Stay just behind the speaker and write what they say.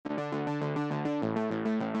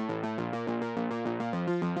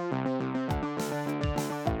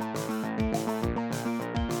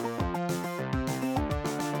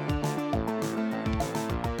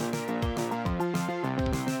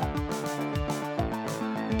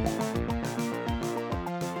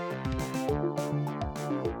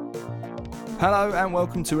Hello and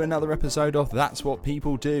welcome to another episode of That's What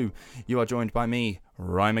People Do. You are joined by me,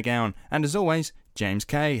 Ryan McGowan, and as always, James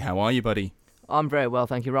Kay. How are you, buddy? I'm very well,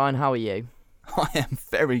 thank you, Ryan. How are you? I am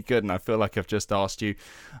very good, and I feel like I've just asked you.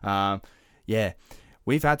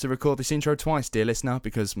 We've had to record this intro twice, dear listener,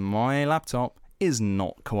 because my laptop is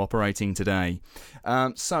not cooperating today.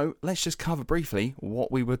 So let's just cover briefly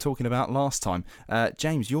what we were talking about last time.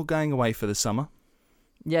 James, you're going away for the summer.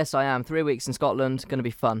 Yes, I am. 3 weeks in Scotland. Going to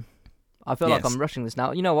be fun. I feel like I'm rushing this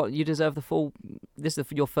now. You know what? You deserve the full... This is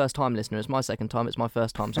your first time, listener. It's my second time. It's my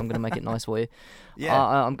first time, so I'm going to make it nice for you. Yeah.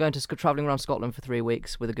 I'm going to travelling around Scotland for 3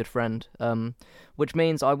 weeks with a good friend, which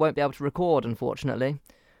means I won't be able to record, unfortunately.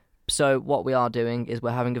 So what we are doing is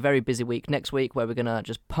we're having a very busy week next week where we're going to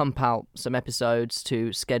just pump out some episodes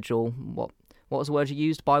to schedule... What was the word you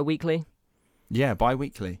used? Bi-weekly? Yeah,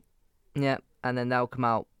 bi-weekly. Yeah, and then they'll come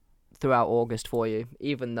out throughout August for you,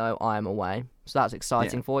 even though I am away. So that's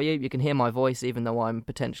exciting for you. You can hear my voice even though I'm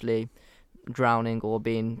potentially drowning or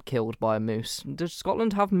being killed by a moose. Does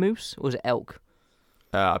Scotland have moose or is it elk?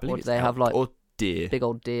 I believe it's elk or deer. Big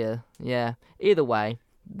old deer. Yeah. Either way,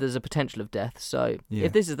 there's a potential of death. So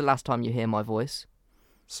if this is the last time you hear my voice...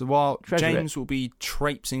 So while James will be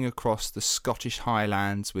traipsing across the Scottish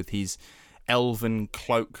Highlands with his elven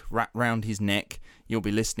cloak wrapped round his neck, you'll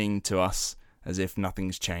be listening to us as if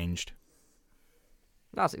nothing's changed.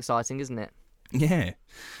 That's exciting, isn't it? Yeah.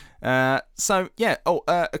 A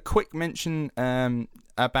quick mention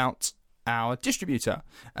about our distributor.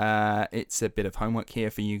 It's a bit of homework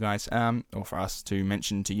here for you guys, or for us to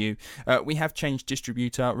mention to you. We have changed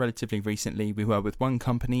distributor relatively recently. We were with one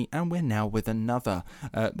company and we're now with another.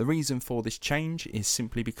 The reason for this change is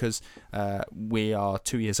simply because we are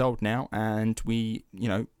 2 years old now and we,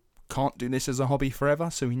 can't do this as a hobby forever,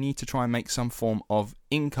 so we need to try and make some form of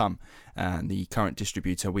income. And the current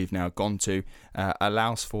distributor we've now gone to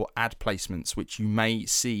allows for ad placements, which you may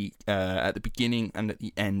see at the beginning and at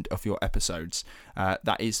the end of your episodes.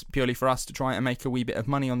 That is purely for us to try and make a wee bit of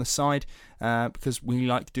money on the side, because we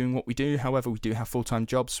like doing what we do. However, we do have full-time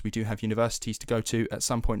jobs, we do have universities to go to at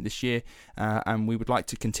some point this year, and we would like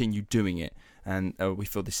to continue doing it. And we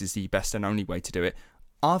feel this is the best and only way to do it,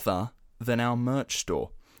 other than our merch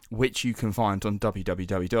store, which you can find on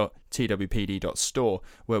www.twpd.store,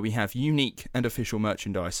 where we have unique and official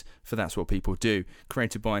merchandise for That's What People Do,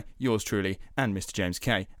 created by yours truly and Mr. James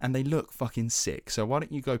Kay, and they look fucking sick, so why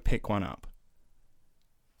don't you go pick one up?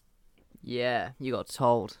 Yeah, you got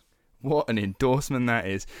told. What an endorsement that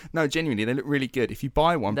is. No, genuinely, they look really good. If you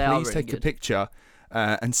buy one, please take a picture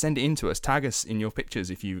and send it in to us. Tag us in your pictures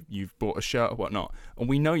if you've bought a shirt or whatnot. And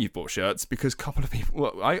we know you've bought shirts because a couple of people...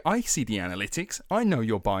 Well, I see the analytics. I know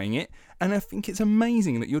you're buying it. And I think it's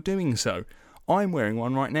amazing that you're doing so. I'm wearing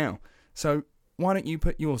one right now. So why don't you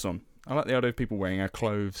put yours on? I like the idea of people wearing our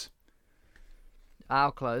clothes.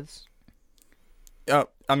 Our clothes?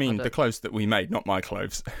 The clothes that we made, not my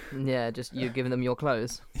clothes. Yeah, just you giving them your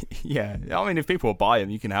clothes. Yeah. I mean, if people buy them,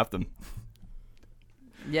 you can have them.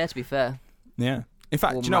 Yeah, to be fair. Yeah. In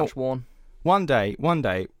fact, worn. One day,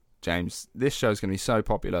 James, this show's going to be so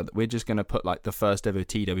popular that we're just going to put like the first ever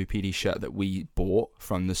TWPD shirt that we bought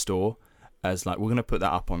from the store as like, we're going to put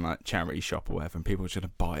that up on like charity shop or whatever, and people are just going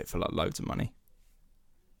to buy it for like loads of money.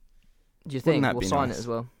 Do you think we'll sign it as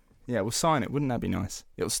well? Yeah, we'll sign it. Wouldn't that be nice?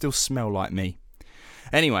 It'll still smell like me.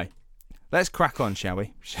 Anyway, let's crack on, shall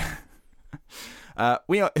we? Who are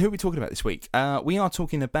we talking about this week? We are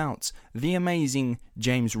talking about the amazing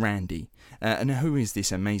James Randi. And who is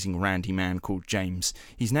this amazing Randy man called James?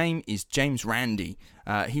 His name is James Randi.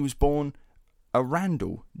 He was born a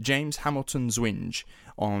Randall James Hamilton Zwinge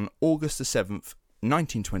on August the 7th,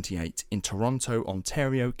 1928 in Toronto,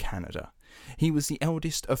 Ontario, Canada. He was the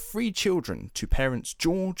eldest of 3 children to parents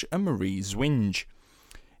George and Marie Zwinge.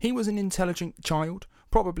 He was an intelligent child,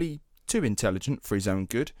 probably too intelligent for his own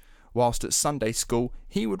good. Whilst at Sunday school,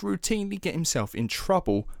 he would routinely get himself in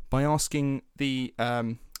trouble by asking he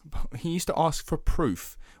used to ask for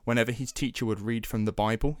proof whenever his teacher would read from the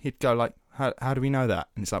Bible. He'd go like, how do we know that?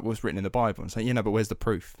 And it's like, well, it's written in the Bible. And it's like, yeah, no, but where's the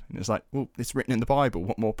proof? And it's like, well, it's written in the Bible.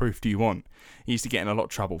 What more proof do you want? He used to get in a lot of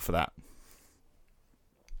trouble for that.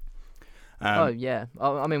 Yeah.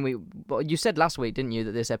 I mean, you said last week, didn't you,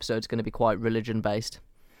 that this episode's going to be quite religion-based?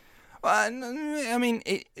 I mean,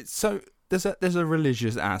 so there's a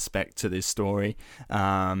religious aspect to this story.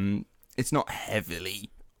 It's not heavily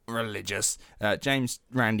religious. James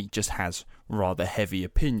Randi just has rather heavy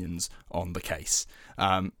opinions on the case.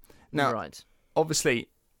 Now, right. Obviously,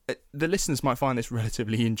 the listeners might find this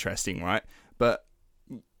relatively interesting, right? But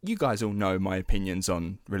you guys all know my opinions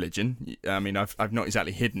on religion. I mean, I've not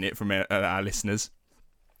exactly hidden it from our listeners.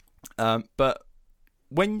 But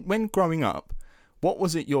when growing up, what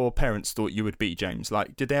was it your parents thought you would be, James?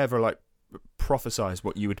 Like, did they ever like prophesize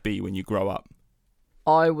what you would be when you grow up?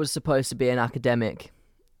 I was supposed to be an academic,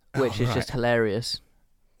 which is just hilarious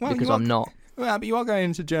because I'm not. Well, but you are going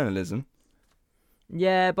into journalism.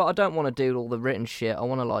 Yeah, but I don't want to do all the written shit. I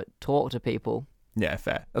want to like talk to people. Yeah,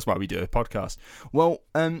 fair. That's why we do a podcast. Well,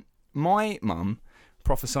 my mum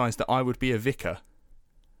prophesied that I would be a vicar.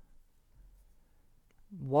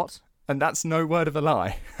 What? And that's no word of a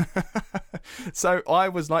lie. So I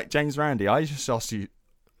was like James Randi. I used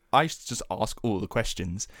to just ask all the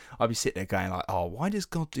questions. I'd be sitting there going like, oh, why does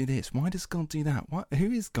God do this? Why does God do that?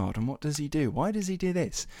 Who is God and what does he do? Why does he do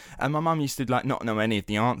this? And my mum used to like not know any of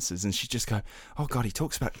the answers, and she'd just go, oh God, he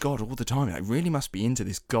talks about God all the time. I really must be into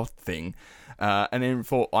this God thing. And then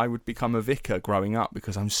thought I would become a vicar growing up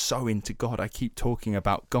because I'm so into God. I keep talking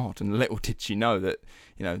about God, and little did she know that,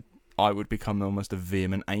 you know, I would become almost a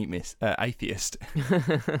vehement atheist.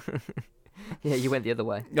 Yeah, you went the other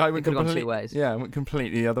way. I went could have gone two ways. Yeah, I went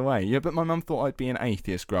completely the other way. Yeah, but my mum thought I'd be an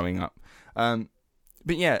atheist growing up. But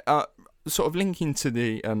yeah, sort of linking to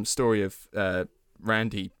the story of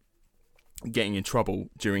Randy getting in trouble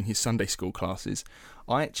during his Sunday school classes,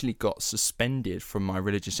 I actually got suspended from my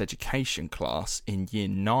religious education class in year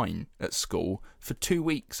 9 at school. For 2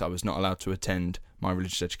 weeks I was not allowed to attend my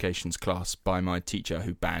religious education class by my teacher,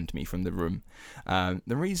 who banned me from the room.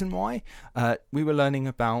 The reason why? We were learning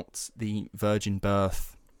about the virgin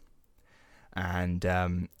birth, and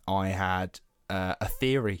I had a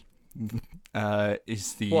theory. That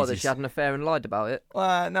she had an affair and lied about it?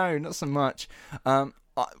 No, not so much.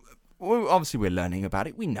 Obviously, we're learning about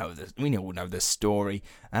it. We all know the story.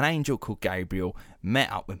 An angel called Gabriel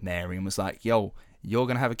met up with Mary and was like, yo, you're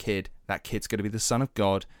going to have a kid. That kid's going to be the son of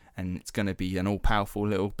God, and it's going to be an all-powerful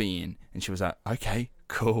little being. And she was like, okay,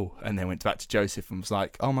 cool. And then went back to Joseph and was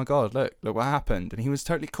like, oh my God, look what happened. And he was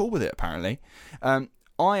totally cool with it, apparently. I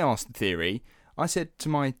asked the theory. I said to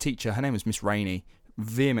my teacher, her name was Miss Rainey,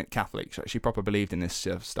 vehement Catholic. She proper believed in this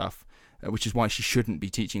stuff, which is why she shouldn't be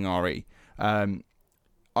teaching RE.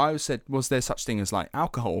 I said, was there such thing as like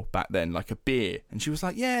alcohol back then, like a beer? And she was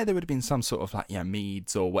like, yeah, there would have been some sort of like, yeah,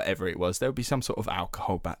 meads or whatever it was. There would be some sort of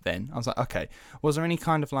alcohol back then. I was like, okay. Was there any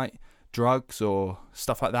kind of like drugs or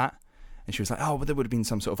stuff like that? And she was like, oh, well, there would have been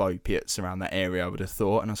some sort of opiates around that area, I would have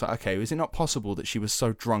thought. And I was like, okay, is it not possible that she was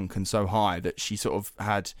so drunk and so high that she sort of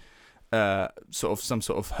had some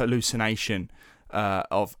sort of hallucination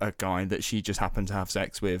of a guy that she just happened to have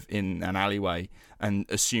sex with in an alleyway, and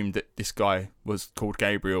assumed that this guy was called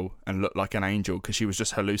Gabriel and looked like an angel because she was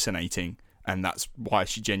just hallucinating, and that's why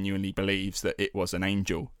she genuinely believes that it was an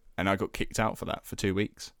angel. And I got kicked out for that for 2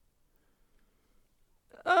 weeks.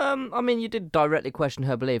 I mean, you did directly question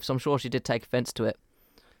her beliefs. I'm sure she did take offence to it.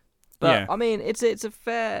 But yeah. I mean, it's a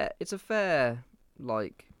fair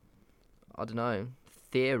like, I don't know,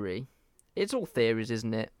 theory. It's all theories,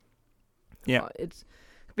 isn't it? Yeah. It's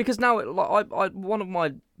because now, I one of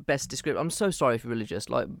my best descriptions. I'm so sorry if you're religious.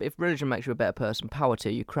 Like, if religion makes you a better person, power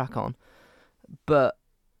to you, crack on. But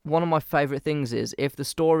one of my favourite things is if the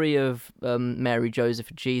story of Mary, Joseph,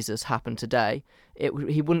 and Jesus happened today,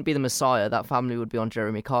 he wouldn't be the Messiah. That family would be on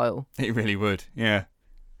Jeremy Kyle. It really would. Yeah.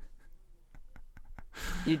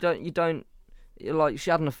 You don't like, she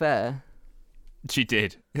had an affair. She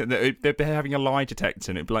did. They're having a lie detector,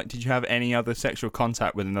 and it'd be like, did you have any other sexual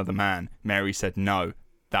contact with another man? Mary said no.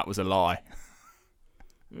 That was a lie.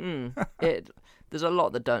 There's a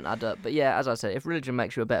lot that don't add up. But yeah, as I said, if religion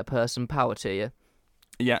makes you a better person, power to you.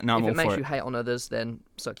 Yeah, no, I'm all for it. If it makes you hate on others, then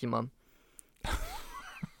suck your mum.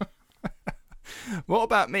 What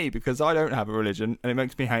about me? Because I don't have a religion, and it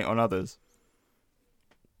makes me hate on others.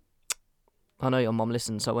 I know your mum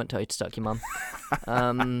listens, so I won't tell you to suck your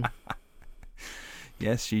mum.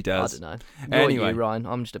 Yes, she does. I don't know. Anyway, you, Ryan.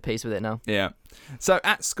 I'm just at peace with it now. Yeah. So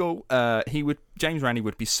at school, James Randi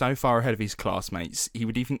would be so far ahead of his classmates. He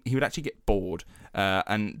would actually get bored,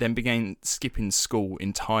 and then began skipping school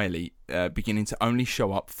entirely, beginning to only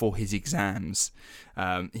show up for his exams.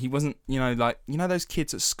 He wasn't, those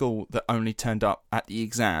kids at school that only turned up at the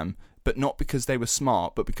exam, but not because they were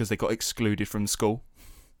smart, but because they got excluded from school.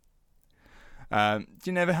 Do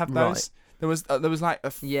you never have those? Right. There was like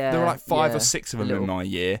there were like 5 or 6 of them in my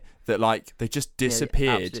year that like they just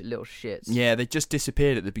disappeared. Absolute little shits. Yeah, they just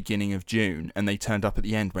disappeared at the beginning of June, and they turned up at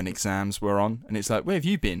the end when exams were on. And it's like, where have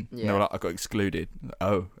you been? Yeah. And they were like, I got excluded.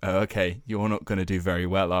 Oh, okay. You're not going to do very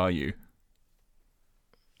well, are you?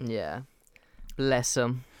 Yeah. Bless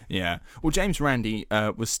them. Yeah. Well, James Randi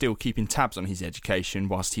was still keeping tabs on his education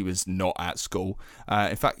whilst he was not at school.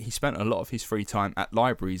 In fact, he spent a lot of his free time at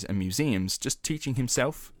libraries and museums just teaching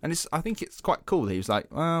himself. And I think it's quite cool that he was like,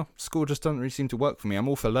 well, school just doesn't really seem to work for me. I'm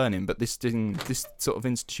all for learning, but this sort of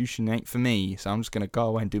institution ain't for me. So I'm just going to go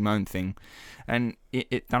away and do my own thing. And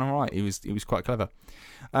it done all right. He was quite clever.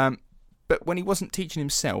 But when he wasn't teaching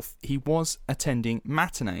himself, he was attending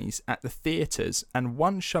matinees at the theatres, and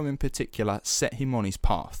one show in particular set him on his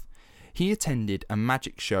path. He attended a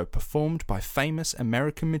magic show performed by famous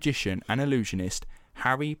American magician and illusionist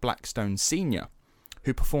Harry Blackstone Sr.,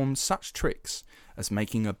 who performed such tricks as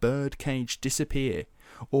making a bird cage disappear,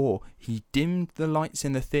 or he dimmed the lights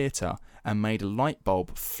in the theatre and made a light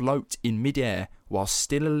bulb float in midair while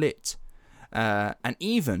still lit, and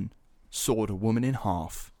even sawed a woman in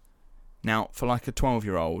half. Now, for like a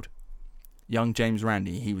 12-year-old, young James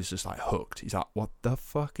Randi, he was just like hooked. He's like, what the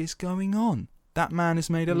fuck is going on? That man has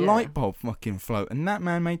made a light bulb fucking float, and that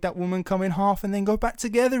man made that woman come in half and then go back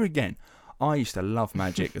together again. I used to love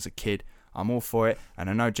magic as a kid. I'm all for it, and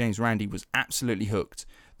I know James Randi was absolutely hooked.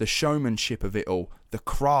 The showmanship of it all, the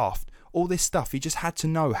craft, all this stuff, he just had to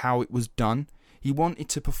know how it was done. He wanted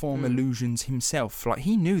to perform illusions himself. Like,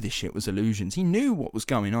 he knew this shit was illusions. He knew what was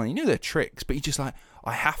going on. He knew the tricks, but he just like,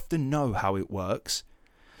 I have to know how it works.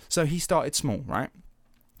 So he started small, right?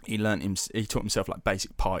 He taught himself like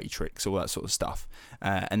basic party tricks, all that sort of stuff.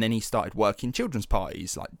 And then he started working children's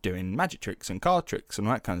parties, like doing magic tricks and card tricks and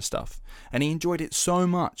all that kind of stuff. And he enjoyed it so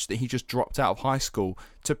much that he just dropped out of high school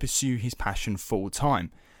to pursue his passion full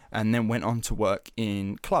time. And then went on to work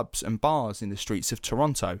in clubs and bars in the streets of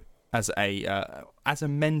Toronto as a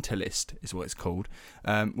mentalist, is what it's called,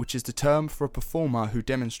 which is the term for a performer who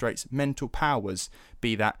demonstrates mental powers,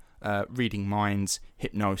 be that reading minds,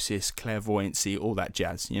 hypnosis, clairvoyancy, all that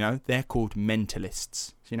jazz. You know, they're called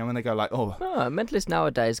mentalists. So, you know, when they go like, mentalist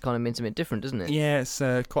nowadays kind of means a bit different, doesn't it? Yeah, it's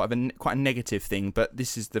quite a negative thing, but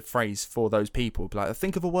this is the phrase for those people. Be like,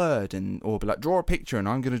 think of a word, or be like, draw a picture, and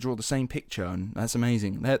I'm going to draw the same picture, and that's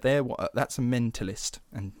amazing. That's a mentalist,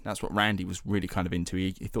 and that's what Randi was really kind of into.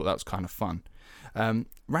 He thought that was kind of fun.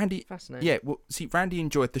 Randy, fascinating. Yeah, well, see, Randy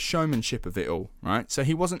enjoyed the showmanship of it all, right? So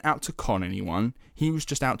he wasn't out to con anyone. He was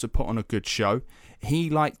just out to put on a good show. He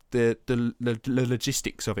liked the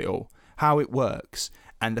logistics of it all, how it works,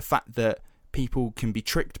 and the fact that people can be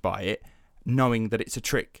tricked by it, knowing that it's a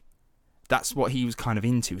trick. That's what he was kind of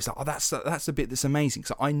into. He's like, oh, that's the bit that's amazing.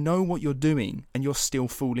 So I know what you're doing, and you're still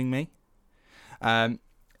fooling me. And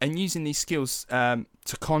using these skills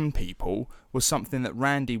to con people was something that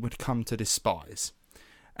Randy would come to despise.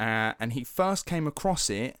 And he first came across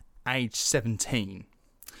it age 17.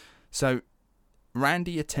 So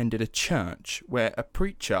Randy attended a church where a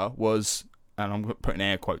preacher was, and I'm putting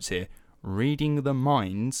air quotes here, reading the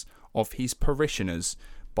minds of his parishioners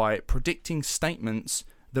by predicting statements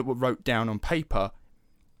that were wrote down on paper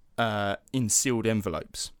in sealed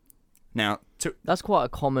envelopes. Now, that's quite a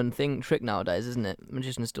common trick nowadays, isn't it?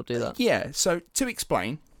 Magicians still do that. Yeah, so to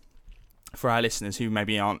explain, for our listeners who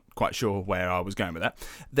maybe aren't quite sure where I was going with that,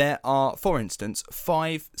 there are, for instance,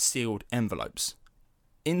 5 sealed envelopes.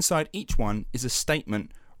 Inside each one is a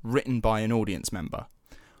statement written by an audience member.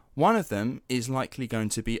 One of them is likely going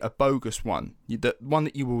to be a bogus one, the one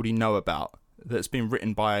that you already know about, that's been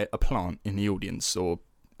written by a plant in the audience or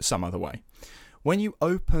some other way. When you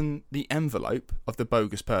open the envelope of the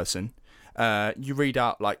bogus person, you read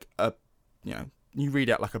out like a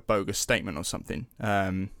bogus statement or something.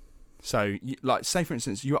 So, say for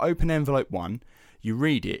instance, you open envelope 1, you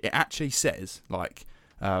read it. It actually says like,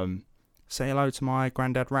 "Say hello to my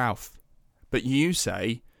granddad Ralph," but you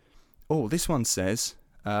say, "Oh, this one says,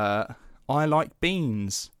 I like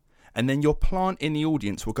beans," and then your plant in the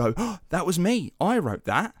audience will go, "Oh, that was me. I wrote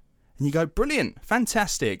that." And you go, "Brilliant,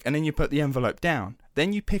 fantastic," and then you put the envelope down.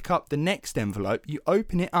 Then you pick up the next envelope, you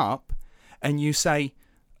open it up, and you say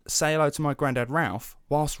hello to my granddad Ralph,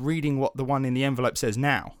 whilst reading what the one in the envelope says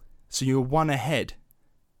now. So you're one ahead.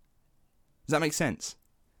 Does that make sense?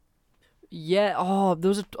 Yeah.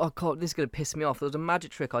 This is going to piss me off. There was a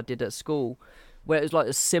magic trick I did at school where it was like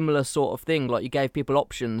a similar sort of thing. Like you gave people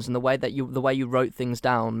options, and the way you wrote things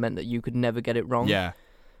down meant that you could never get it wrong. Yeah.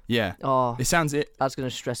 Oh, that's going to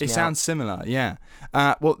stress me out. It sounds similar, yeah.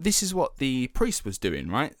 Well, this is what the priest was doing,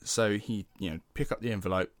 right? So he, pick up the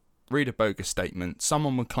envelope, read a bogus statement.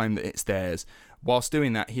 Someone would claim that it's theirs. Whilst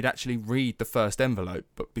doing that, he'd actually read the first envelope,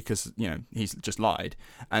 but because, he's just lied.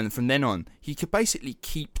 And from then on, he could basically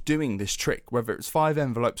keep doing this trick, whether it's 5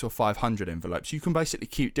 envelopes or 500 envelopes. You can basically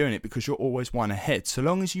keep doing it because you're always one ahead. So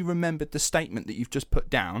long as you remembered the statement that you've just put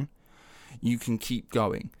down, you can keep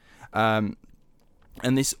going.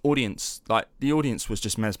 And this audience, like the audience was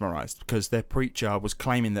just mesmerized because their preacher was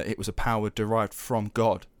claiming that it was a power derived from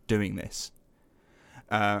God doing this.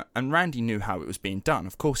 And Randy knew how it was being done.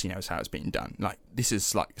 Of course he knows how it's being done. Like, this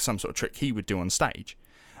is like some sort of trick he would do on stage.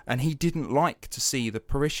 And he didn't like to see the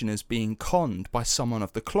parishioners being conned by someone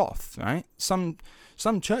of the cloth, right? Some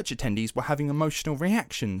church attendees were having emotional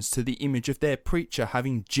reactions to the image of their preacher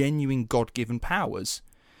having genuine God-given powers.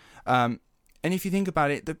 And if you think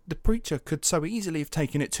about it, the preacher could so easily have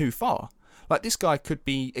taken it too far. Like, this guy could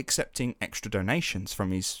be accepting extra donations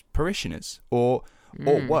from his parishioners. Or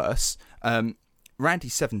worse,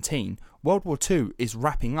 Randy's 17, World War II is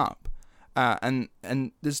wrapping up. And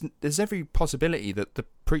there's every possibility that the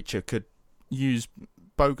preacher could use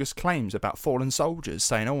bogus claims about fallen soldiers,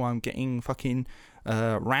 saying, "Oh, I'm getting fucking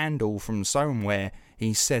Randall from somewhere.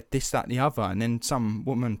 He said this, that, the other," and then some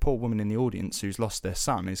poor woman in the audience who's lost their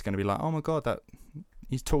son is going to be like, "Oh my God, that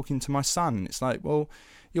he's talking to my son." It's like, well,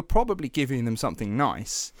 you're probably giving them something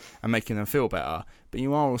nice and making them feel better, but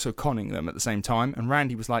you are also conning them at the same time. And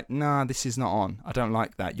Randy was like, "Nah, this is not on. I don't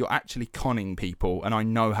like that. You're actually conning people, and I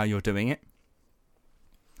know how you're doing it."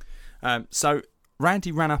 So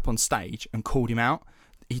Randy ran up on stage and called him out.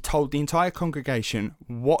 He told the entire congregation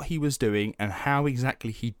what he was doing and how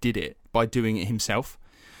exactly he did it by doing it himself.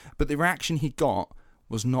 But the reaction he got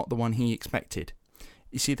was not the one he expected.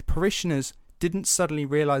 You see, the parishioners didn't suddenly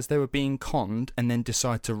realise they were being conned and then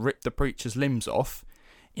decide to rip the preacher's limbs off.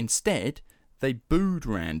 Instead, they booed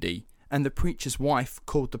Randy, and the preacher's wife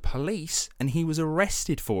called the police, and he was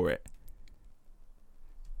arrested for it.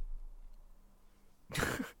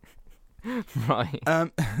 Right.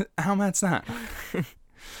 How mad's that?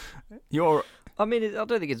 I mean, I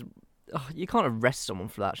don't think it's. Oh, you can't arrest someone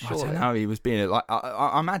for that, surely. I don't know. He was being like.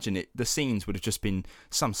 I imagine it. The scenes would have just been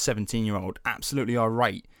some 17-year-old absolutely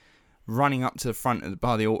irate, running up to the front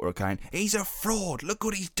by the altar, going, "He's a fraud. Look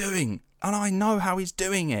what he's doing, and I know how he's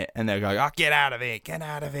doing it." And they're going, "Oh, get out of here! Get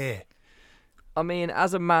out of here!" I mean,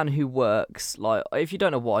 as a man who works, like, if you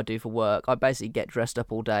don't know what I do for work, I basically get dressed up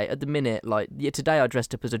all day. At the minute, like, today I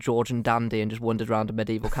dressed up as a Georgian dandy and just wandered around a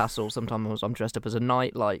medieval castle. Sometimes I'm dressed up as a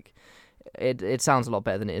knight. Like, it sounds a lot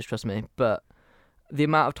better than it is, trust me. But the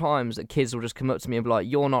amount of times that kids will just come up to me and be like,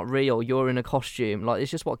 "You're not real, you're in a costume." Like,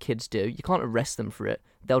 it's just what kids do. You can't arrest them for it.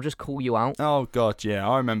 They'll just call you out. Oh, God, yeah.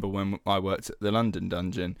 I remember when I worked at the London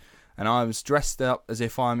Dungeon, and I was dressed up as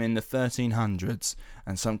if I'm in the 1300s,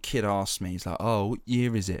 and some kid asked me, he's like, "Oh, what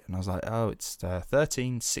year is it?" And I was like, "Oh, it's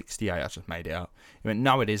 1368. I just made it up." He went,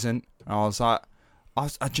 "No, it isn't." And I was like, do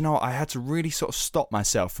you know what? I had to really sort of stop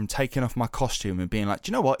myself from taking off my costume and being like, "Do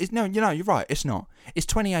you know what? You're right. It's not. It's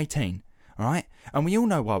 2018, all right? And we all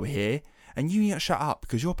know why we're here. And you need to shut up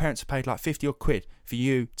because your parents have paid like 50 odd quid for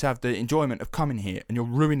you to have the enjoyment of coming here, and you're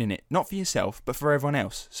ruining it, not for yourself, but for everyone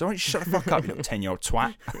else. So why don't you shut the fuck up, you little 10-year-old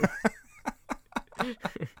twat."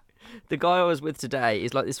 The guy I was with today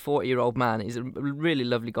is like this 40-year-old man. He's a really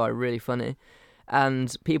lovely guy, really funny.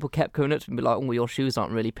 And people kept coming up to him and be like, "Oh, well, your shoes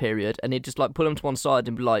aren't really period." And he'd just like pull him to one side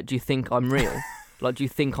and be like, "Do you think I'm real? Like, do you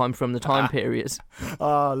think I'm from the time period?"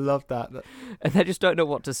 Oh, I love that. And they just don't know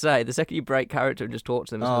what to say. The second you break character and just talk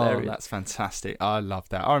to them, it's hilarious. That's fantastic. I love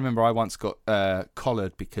that. I remember I once got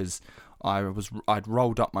collared because I'd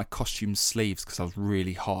rolled up my costume sleeves because I was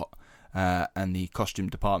really hot, and the costume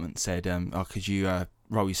department said, "Oh, could you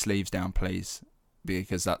roll your sleeves down, please,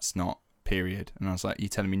 because that's not period." And I was like, "You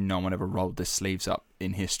telling me no one ever rolled their sleeves up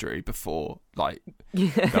in history before, like,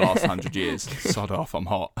 the last 100 years? Sod off, I'm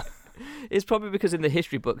hot." It's probably because in the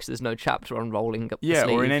history books there's no chapter on rolling up the sleeves.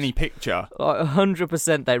 Yeah, or in any picture.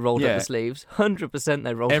 100% they rolled up the sleeves. 100%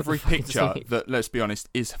 they rolled every up the picture sleeves. that, let's be honest,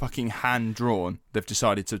 is fucking hand drawn. They've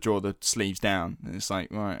decided to draw the sleeves down. And it's like,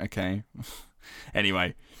 right, okay.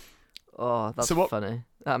 Anyway. Oh, that's funny.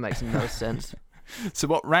 That makes no sense. So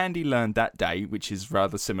what Randy learned that day, which is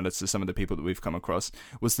rather similar to some of the people that we've come across,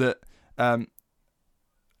 was that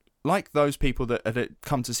like those people that had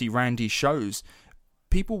come to see Randy's shows,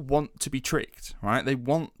 people want to be tricked, right? They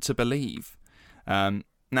want to believe.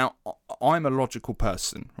 Now, I'm a logical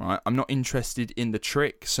person, right? I'm not interested in the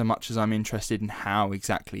trick so much as I'm interested in how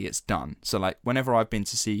exactly it's done. So, like, whenever I've been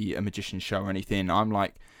to see a magician's show or anything, I'm,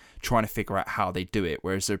 like, trying to figure out how they do it.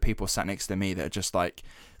 Whereas there are people sat next to me that are just, like,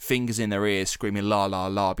 fingers in their ears screaming la, la,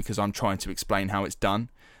 la because I'm trying to explain how it's done.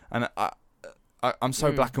 And I'm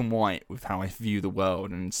so black and white with how I view the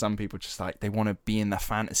world. And some people just, like, they want to be in the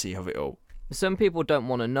fantasy of it all. Some people don't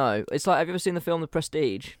want to know. It's like, have you ever seen the film The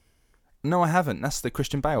Prestige? No, I haven't. That's the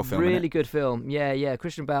Christian Bale film. Really good film. Yeah.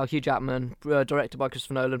 Christian Bale, Hugh Jackman, directed by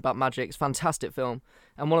Christopher Nolan, about magic. It's a fantastic film.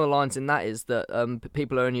 And one of the lines in that is that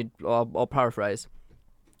people are only, I'll paraphrase,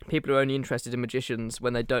 people are only interested in magicians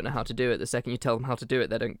when they don't know how to do it. The second you tell them how to do it,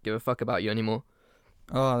 they don't give a fuck about you anymore.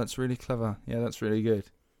 Oh, that's really clever. Yeah, that's really good.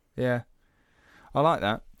 Yeah, I like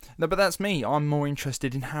that. No, but that's me. I'm more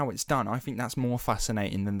interested in how it's done. I think that's more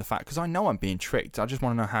fascinating than the fact, because I know I'm being tricked. I just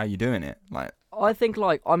want to know how you're doing it. Like, I think,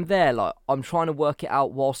 like, I'm there, like, I'm trying to work it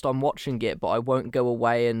out whilst I'm watching it, but I won't go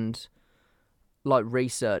away and, like,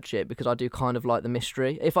 research it, because I do kind of like the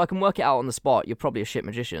mystery. If I can work it out on the spot, you're probably a shit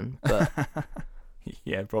magician, but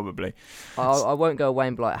yeah, probably. I won't go away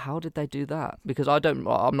and be like, how did they do that? Because I'm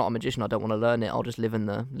not a magician. I don't want to learn it. I'll just live in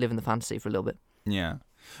the fantasy for a little bit. Yeah.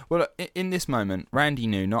 Well, in this moment, Randy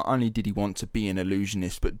knew not only did he want to be an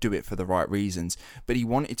illusionist, but do it for the right reasons, but he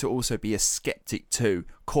wanted to also be a skeptic too,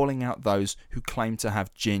 calling out those who claim to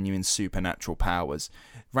have genuine supernatural powers.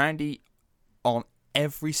 Randy, on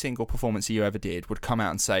every single performance he ever did, would come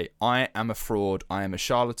out and say, I am a fraud, I am a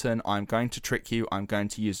charlatan, I'm going to trick you, I'm going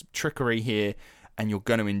to use trickery here, and you're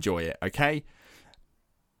going to enjoy it, okay?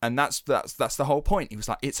 And that's the whole point. He was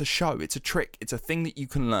like, it's a show, it's a trick, it's a thing that you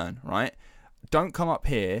can learn, right? Don't come up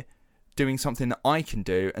here doing something that I can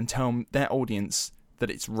do and tell their audience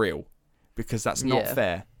that it's real, because that's not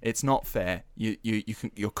fair. It's not fair.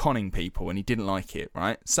 You're conning people, and he didn't like it,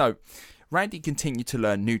 right? So Randy continued to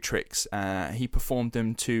learn new tricks. He performed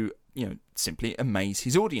them to, simply amaze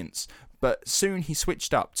his audience. But soon he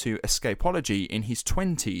switched up to escapology in his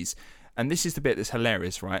 20s. And this is the bit that's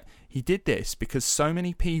hilarious, right? He did this because so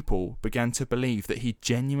many people began to believe that he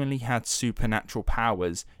genuinely had supernatural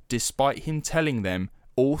powers, despite him telling them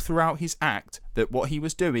all throughout his act that what he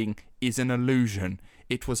was doing is an illusion.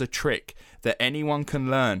 It was a trick that anyone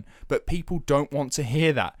can learn. But people don't want to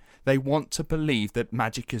hear that. They want to believe that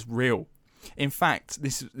magic is real. In fact,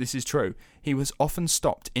 this is true. He was often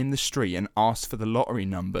stopped in the street and asked for the lottery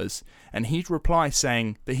numbers, and he'd reply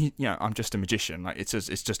saying that I'm just a magician. Like it's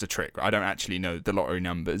just a trick. I don't actually know the lottery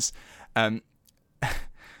numbers. And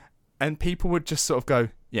people would just sort of go,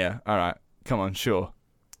 yeah, all right, come on, sure.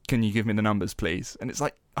 Can you give me the numbers, please? And it's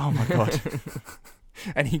like, oh my God.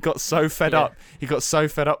 And he got so fed up. He got so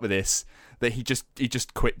fed up with this that he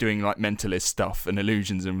just quit doing like mentalist stuff and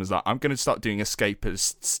illusions, and was like, I'm going to start doing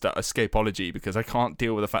escapology, because I can't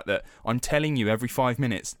deal with the fact that I'm telling you every 5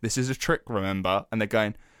 minutes, this is a trick, remember? And they're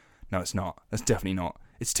going, no, it's not. That's definitely not.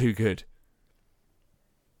 It's too good.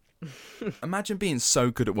 Imagine being so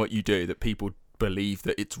good at what you do that people believe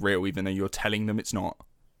that it's real, even though you're telling them it's not.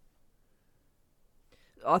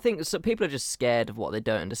 I think so. People are just scared of what they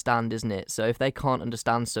don't understand, isn't it? So if they can't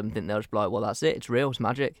understand something, they'll just be like, well, that's it. It's real. It's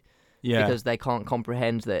magic. Yeah. Because they can't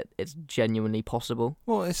comprehend that it's genuinely possible.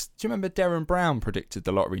 Well, do you remember Darren Brown predicted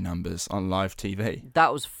the lottery numbers on live TV?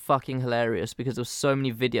 That was fucking hilarious, because there were so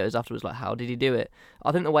many videos afterwards, like, how did he do it?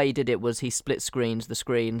 I think the way he did it was he split screens the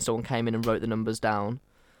screen, someone came in and wrote the numbers down.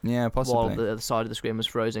 Yeah, possibly. While the other side of the screen was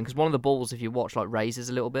frozen. Because one of the balls, if you watch, like, raises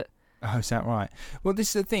a little bit. Oh, is that right? Well,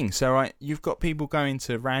 this is the thing. So, right, you've got people going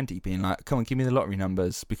to Randy being like, come on, give me the lottery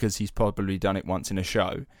numbers, because he's probably done it once in a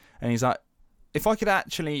show. And he's like, if I could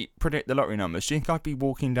actually predict the lottery numbers, do you think I'd be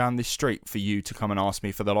walking down this street for you to come and ask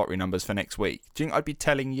me for the lottery numbers for next week? Do you think I'd be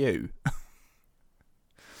telling you?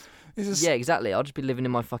 Yeah, exactly. I'll just be living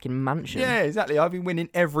in my fucking mansion. Yeah, exactly. I'd be winning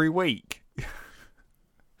every week.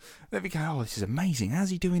 They'd be going, oh, this is amazing.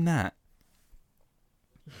 How's he doing that?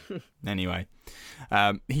 Anyway,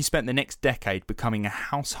 he spent the next decade becoming a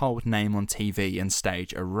household name on TV and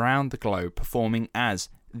stage around the globe, performing as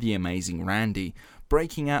the Amazing Randy,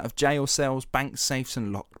 breaking out of jail cells, bank safes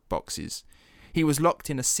and locked boxes. He was locked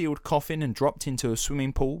in a sealed coffin and dropped into a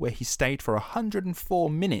swimming pool, where he stayed for 104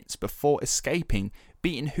 minutes before escaping,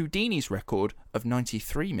 beating Houdini's record of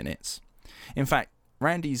 93 minutes. In fact,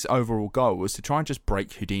 Randy's overall goal was to try and just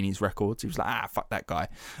break Houdini's records. He was like, fuck that guy.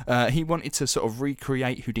 He wanted to sort of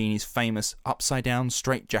recreate Houdini's famous upside-down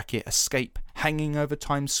straitjacket escape, hanging over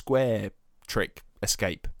Times Square trick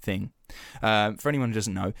escape thing. For anyone who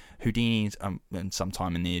doesn't know, Houdini's, and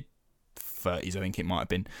sometime in the 30s, I think it might have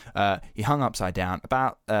been, he hung upside down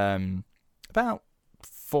about 4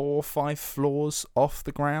 or 5 floors off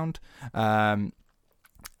the ground.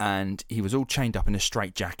 And he was all chained up in a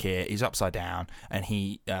straitjacket. He's upside down, and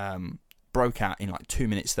he broke out in like 2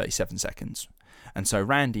 minutes 37 seconds. And so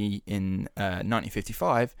Randy in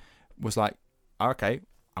 1955 was like, okay,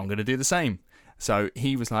 I'm going to do the same. So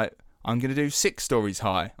he was like, I'm going to do 6 stories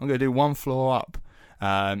high. I'm going to do 1 floor up.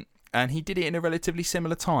 And he did it in a relatively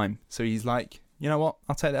similar time. So he's like, you know what?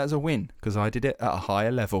 I'll take that as a win, because I did it at a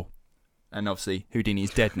higher level. And obviously Houdini's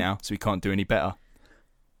dead now, so he can't do any better.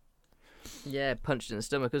 Yeah, punched in the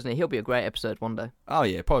stomach, isn't he? He'll be a great episode one day. Oh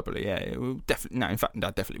yeah, probably. Yeah, we'll definitely. No, in fact,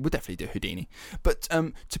 we'll definitely do Houdini. But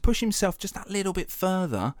to push himself just that little bit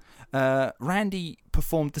further, Randy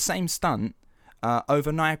performed the same stunt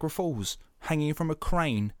over Niagara Falls, hanging from a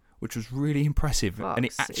crane, which was really impressive, and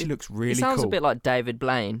it actually looks really cool. It sounds a bit like David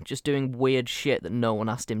Blaine, just doing weird shit that no one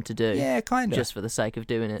asked him to do. Yeah, kind of. Just for the sake of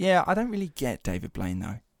doing it. Yeah, I don't really get David Blaine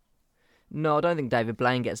though. No, I don't think David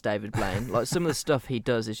Blaine gets David Blaine. Like, some of the stuff he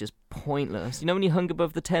does is just pointless. You know when he hung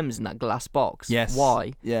above the Thames in that glass box? Yes.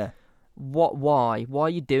 Why? Yeah. Why? Why are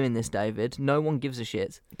you doing this, David? No one gives a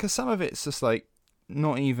shit. Because some of it's just like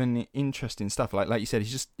not even interesting stuff. Like you said,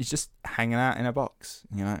 he's just hanging out in a box.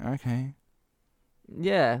 You're like, okay.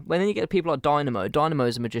 Yeah. When then you get people like Dynamo.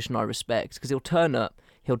 Dynamo's a magician I respect because he'll turn up,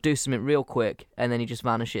 he'll do something real quick, and then he just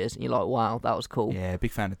vanishes. And you're like, wow, that was cool. Yeah,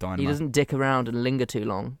 big fan of Dynamo. He doesn't dick around and linger too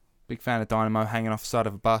long. Big fan of Dynamo, hanging off the side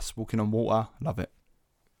of a bus, walking on water. Love it.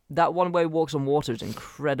 That one where he walks on water is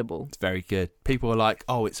incredible. It's very good. People are like,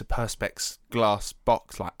 oh, it's a Perspex glass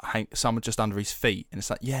box, like someone just under his feet. And it's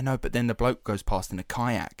like, yeah, no, but then the bloke goes past in a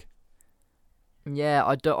kayak. Yeah,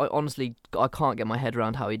 I honestly, I can't get my head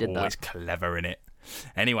around how he did that. It's clever, innit?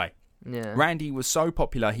 Anyway, yeah. Randy was so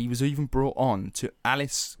popular, he was even brought on to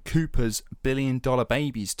Alice Cooper's $1 Billion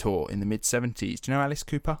Babies tour in the mid-70s. Do you know Alice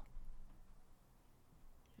Cooper?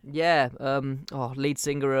 Yeah, lead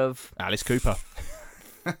singer of Alice Cooper.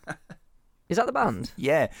 Is that the band?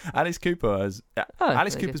 Yeah, Alice Cooper's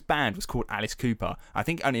okay. Cooper's band was called Alice Cooper. I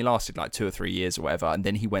think it only lasted like 2 or 3 years or whatever, and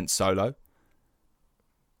then he went solo.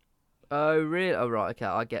 Oh really? Oh right, okay.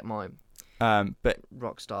 I get my but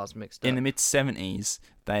rock stars mixed up. in the mid-70s,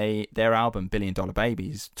 their album $1 Billion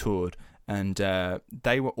Babies toured, and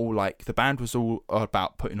they were all like, the band was all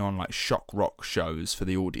about putting on like shock rock shows for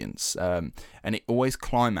the audience, and it always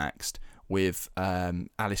climaxed with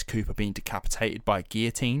Alice Cooper being decapitated by a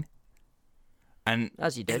guillotine. And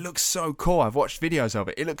as you did. It looks so cool. I've watched videos of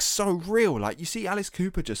it. It looks so real. Like, you see Alice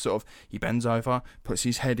Cooper just sort of, he bends over, puts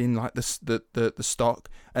his head in like the stock,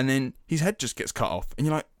 and then his head just gets cut off. And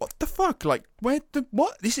you're like, what the fuck? Like, what?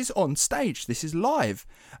 This is on stage. This is live.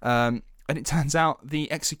 And it turns out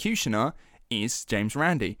the executioner is James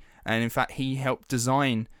Randi. And in fact, he helped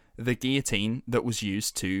design the guillotine that was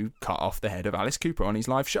used to cut off the head of Alice Cooper on his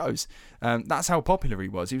live shows. That's how popular he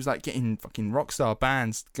was. He was like getting fucking rock star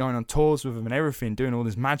bands, going on tours with him and everything, doing all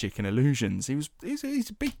this magic and illusions. He's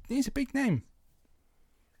a big name.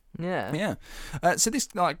 Yeah. So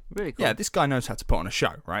this, like, really cool. Yeah, this guy knows how to put on a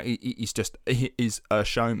show, right? He is a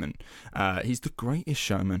showman. He's the greatest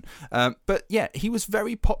showman. But yeah, he was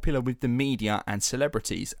very popular with the media and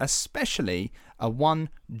celebrities, especially one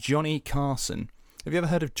Johnny Carson. Have you ever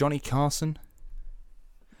heard of Johnny Carson?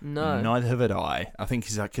 No. Neither have I. I think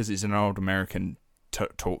he's like, because he's an old American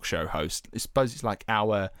talk show host. I suppose it's like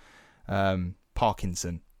our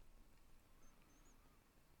Parkinson.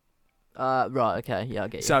 Right, okay, yeah, I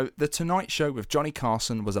get you. So, The Tonight Show with Johnny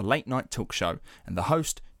Carson was a late-night talk show, and the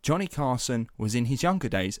host, Johnny Carson, was in his younger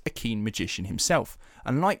days a keen magician himself,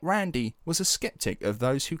 and like Randy, was a skeptic of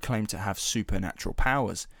those who claimed to have supernatural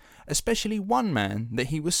powers, especially one man that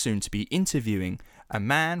he was soon to be interviewing, a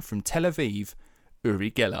man from Tel Aviv,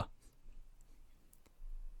 Uri Geller.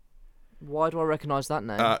 Why do I recognise that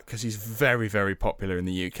name? Because he's very, very popular in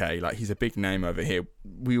the UK. Like, he's a big name over here.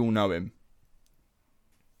 We all know him.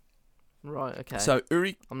 Right, okay. So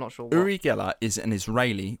I'm not sure what. Uri Geller is an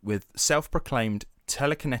Israeli with self-proclaimed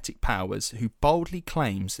telekinetic powers who boldly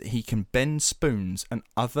claims that he can bend spoons and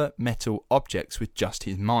other metal objects with just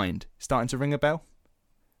his mind. Starting to ring a bell?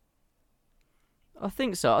 I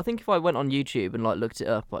think so. I think if I went on YouTube and like looked it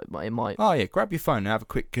up, it might. Oh yeah, grab your phone and have a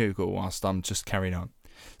quick Google whilst I'm just carrying on.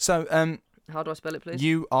 So, how do I spell it, please?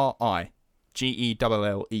 Uri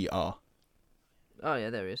Geller. Oh yeah,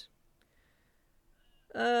 there he is.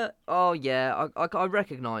 Oh yeah, I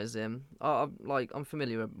recognise him. I'm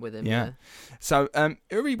familiar with him. Yeah. So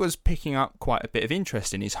Uri was picking up quite a bit of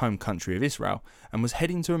interest in his home country of Israel and was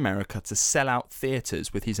heading to America to sell out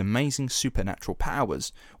theatres with his amazing supernatural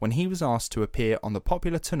powers when he was asked to appear on the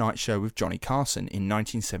popular Tonight Show with Johnny Carson in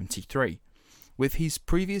 1973. With his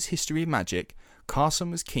previous history of magic,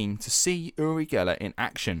 Carson was keen to see Uri Geller in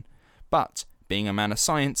action, but being a man of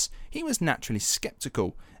science, he was naturally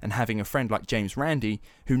sceptical, and having a friend like James Randi,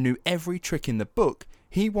 who knew every trick in the book,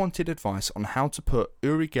 he wanted advice on how to put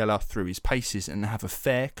Uri Geller through his paces and have a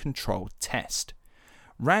fair, controlled test.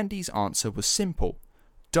 Randi's answer was simple.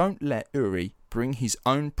 Don't let Uri bring his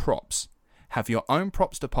own props. Have your own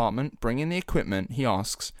props department bring in the equipment, he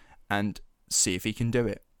asks, and see if he can do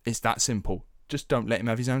it. It's that simple. Just don't let him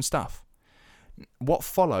have his own stuff. What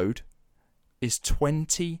followed is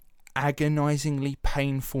 20 agonizingly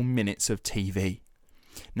painful minutes of TV.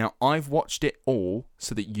 Now, I've watched it all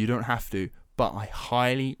so that you don't have to, but I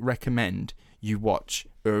highly recommend you watch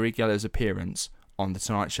Uri Geller's appearance on The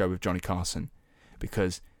Tonight Show with Johnny Carson,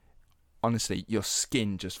 because honestly, your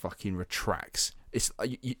skin just fucking retracts. It's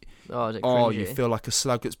Is it you cringy? feel like a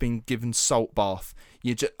slug that's been given salt bath.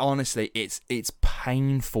 You just honestly, it's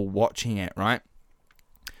painful watching it. Right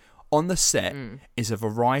on the set is a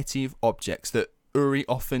variety of objects that Uri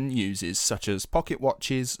often uses, such as pocket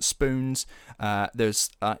watches, spoons. There's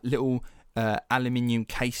little aluminium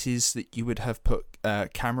cases that you would have put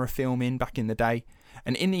camera film in back in the day.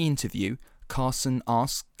 And in the interview, Carson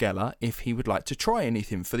asks Geller if he would like to try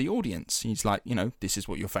anything for the audience. He's like, this is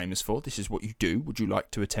what you're famous for. This is what you do. Would you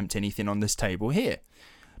like to attempt anything on this table here?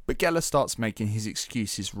 But Geller starts making his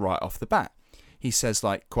excuses right off the bat. He says,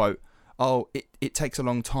 like, quote, "Oh, it takes a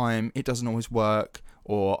long time. It doesn't always work.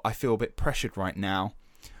 Or I feel a bit pressured right now."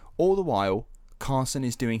 All the while, Carson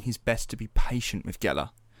is doing his best to be patient with Geller.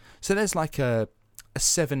 So there's like there's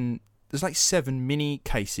like 7 mini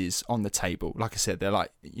cases on the table. Like I said, they're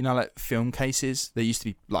like, like film cases. They used to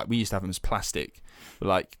be like, we used to have them as plastic, but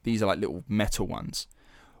like these are like little metal ones.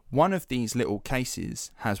 One of these little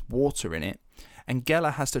cases has water in it, and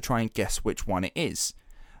Geller has to try and guess which one it is.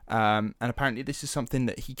 And apparently this is something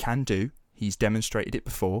that he can do. He's demonstrated it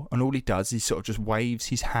before, and all he does is sort of just waves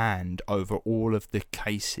his hand over all of the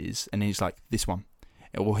cases, and he's like, this one.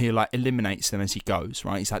 Or he like eliminates them as he goes,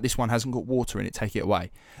 right? He's like, this one hasn't got water in it, take it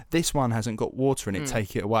away. This one hasn't got water in it,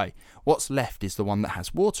 take it away. What's left is the one that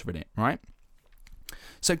has water in it, right?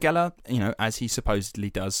 So Geller, as he supposedly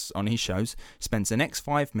does on his shows, spends the next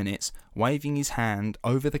 5 minutes waving his hand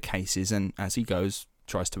over the cases, and as he goes,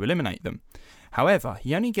 tries to eliminate them. However,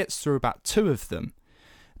 he only gets through about 2 of them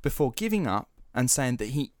before giving up and saying that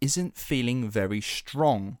he isn't feeling very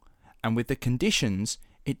strong. And with the conditions,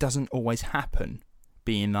 it doesn't always happen.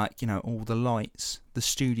 Being like, all the lights, the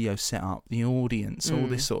studio setup, the audience, all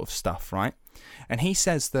this sort of stuff, right? And he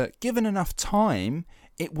says that given enough time,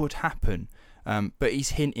 it would happen. But he's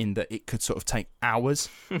hinting that it could sort of take hours.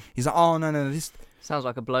 He's like, oh, no, this... Sounds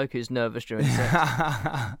like a bloke who's nervous during sex.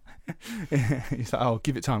 He's like, oh,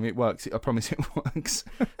 give it time, it works. I promise it works.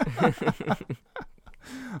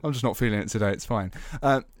 I'm just not feeling it today, it's fine.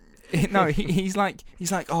 He's like,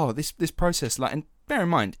 oh, this process, like, and bear in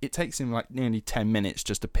mind, it takes him like nearly 10 minutes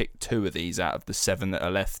just to pick 2 of these out of the 7 that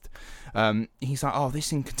are left. He's like, oh, this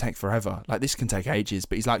thing can take forever. Like, this can take ages.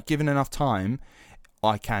 But he's like, given enough time,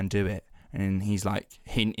 I can do it. And he's like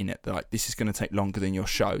hinting at like, this is going to take longer than your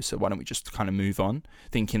show, so why don't we just kind of move on?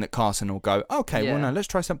 Thinking that Carson will go, okay, well, no, let's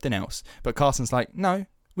try something else. But Carson's like, no,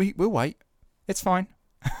 we'll wait. It's fine.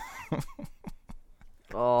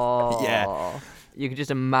 Oh, yeah. You can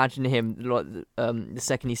just imagine him, like, the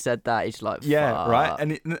second he said that, he's like, yeah, fuck. right.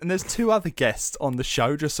 And there's 2 other guests on the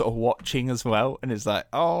show just sort of watching as well, and it's like,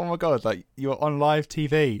 oh my god, like, you're on live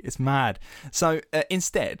TV, it's mad. So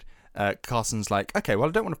instead, Carson's like, okay, well,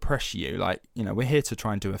 I don't want to pressure you, like, we're here to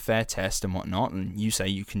try and do a fair test and whatnot, and you say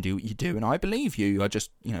you can do what you do, and I believe you. I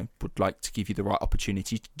just, would like to give you the right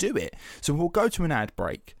opportunity to do it. So we'll go to an ad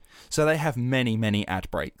break. So they have many, many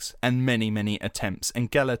ad breaks and many, many attempts.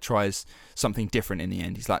 And Geller tries something different in the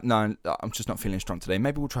end. He's like, no, I'm just not feeling strong today.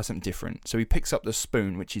 Maybe we'll try something different. So he picks up the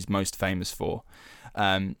spoon, which he's most famous for.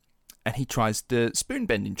 And he tries the spoon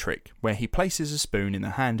bending trick, where he places a spoon in the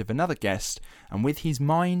hand of another guest and with his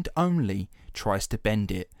mind only tries to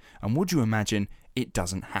bend it. And would you imagine, it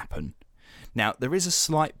doesn't happen. Now, there is a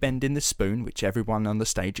slight bend in the spoon, which everyone on the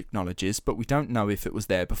stage acknowledges, but we don't know if it was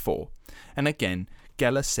there before. And again,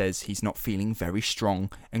 Geller says he's not feeling very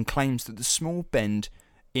strong and claims that the small bend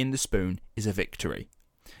in the spoon is a victory.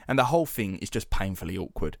 And the whole thing is just painfully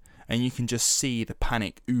awkward. And you can just see the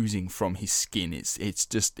panic oozing from his skin.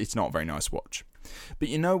 It's not a very nice watch. But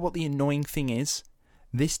you know what the annoying thing is?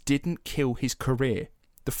 This didn't kill his career.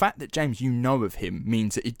 The fact that, James, you know of him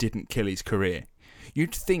means that it didn't kill his career.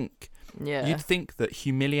 You'd think that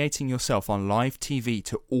humiliating yourself on live TV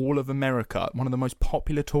to all of America, one of the most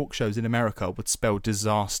popular talk shows in America, would spell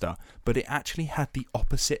disaster. But it actually had the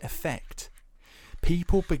opposite effect.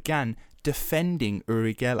 People began defending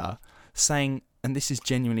Uri Geller, saying, and this is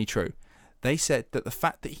genuinely true, they said that the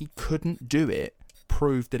fact that he couldn't do it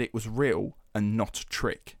proved that it was real and not a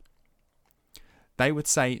trick. They would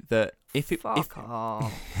say that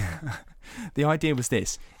the idea was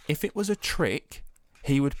this: if it was a trick,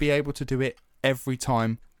 he would be able to do it every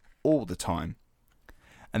time, all the time.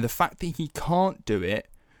 And the fact that he can't do it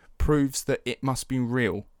proves that it must be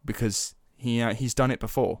real, because he's done it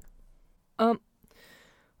before. You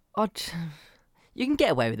can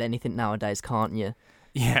get away with anything nowadays, can't you?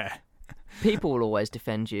 Yeah. People will always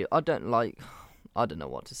defend you. I don't know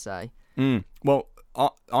what to say. Well,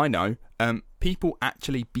 I know. People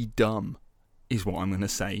actually be dumb is what I'm going to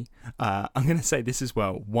say. I'm going to say this as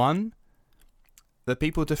well. One, the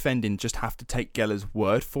people defending just have to take Geller's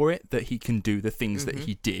word for it that he can do the things that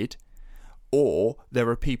he did. Or there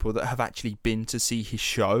are people that have actually been to see his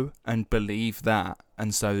show and believe that.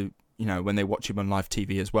 And so, you know, when they watch him on live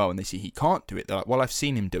TV as well and they see he can't do it, they're like, well, I've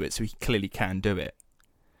seen him do it, so he clearly can do it.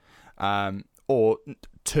 Or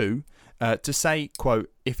two, to say,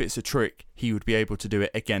 quote, if it's a trick, he would be able to do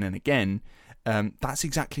it again and again. That's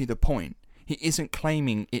exactly the point. He isn't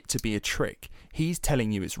claiming it to be a trick. He's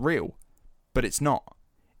telling you it's real, but it's not.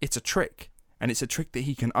 It's a trick. And it's a trick that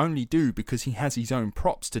he can only do because he has his own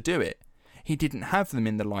props to do it. He didn't have them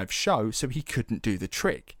in the live show, so he couldn't do the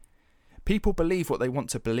trick. People believe what they want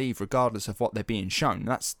to believe regardless of what they're being shown.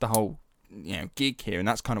 That's the whole, you know, gig here, and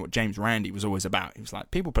that's kind of what James Randi was always about. He was like,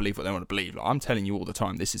 people believe what they want to believe. Like, I'm telling you all the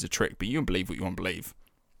time this is a trick, but you can believe what you want to believe.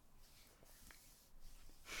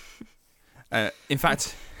 In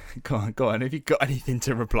fact, go on. Have you got anything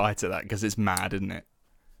to reply to that? Because it's mad, isn't it?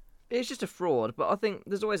 It's just a fraud, but I think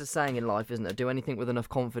there's always a saying in life, isn't there? Do anything with enough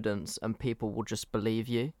confidence and people will just believe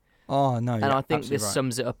you. Oh, no, and I think this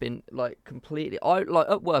sums it up in, like, completely.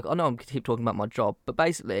 At work, I know I keep talking about my job, but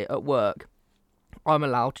basically, at work, I'm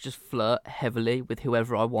allowed to just flirt heavily with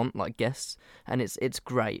whoever I want, like guests, and it's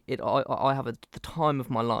great. I have the time of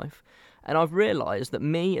my life. And I've realised that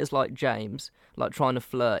me as, like, James, like, trying to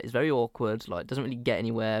flirt is very awkward, like, doesn't really get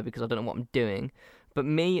anywhere because I don't know what I'm doing. But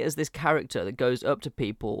me as this character that goes up to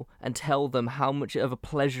people and tell them how much of a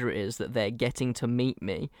pleasure it is that they're getting to meet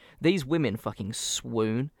me, these women fucking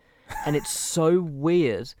swoon. And it's so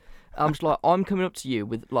weird. I'm just like, I'm coming up to you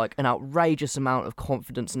with, like, an outrageous amount of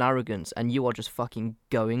confidence and arrogance, and you are just fucking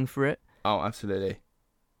going for it. Oh, absolutely.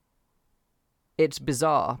 It's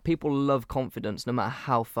bizarre. People love confidence no matter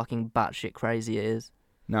how fucking batshit crazy it is.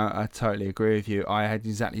 No, I totally agree with you. I had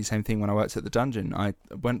exactly the same thing when I worked at the dungeon.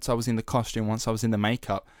 Once I was in the costume, once I was in the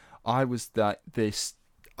makeup, I was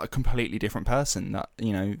a completely different person that,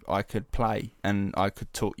 you know, I could play and I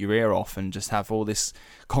could talk your ear off and just have all this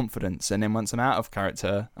confidence. And then once I'm out of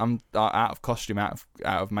character, I'm out of costume, out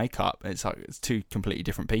of makeup. It's like it's two completely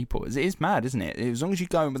different people. It is mad, isn't it? As long as you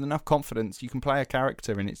go in with enough confidence, you can play a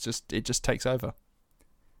character, and it just takes over.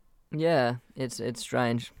 Yeah, it's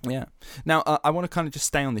strange. Yeah. Now, I want to kind of just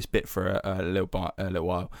stay on this bit for a little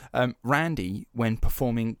while. Randi, when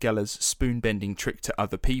performing Geller's spoon-bending trick to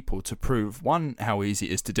other people to prove, one, how easy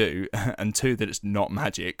it is to do, and two, that it's not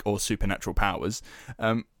magic or supernatural powers,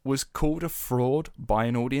 was called a fraud by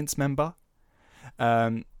an audience member.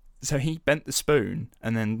 So he bent the spoon,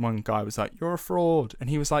 and then one guy was like, "You're a fraud." And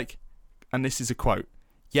he was like, and this is a quote,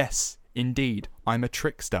 "Yes, indeed, I'm a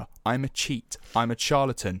trickster. I'm a cheat. I'm a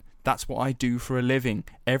charlatan. That's what I do for a living.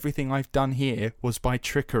 Everything I've done here was by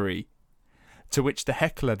trickery." To which the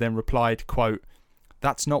heckler then replied, quote,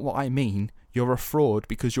 "That's not what I mean. You're a fraud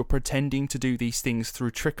because you're pretending to do these things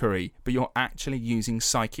through trickery, but you're actually using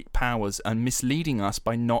psychic powers and misleading us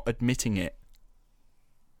by not admitting it."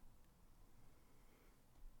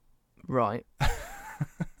 Right.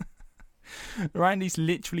 Randy's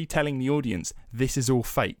literally telling the audience this is all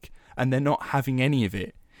fake, and they're not having any of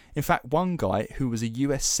it. In fact, one guy who was a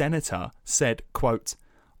US senator said, quote,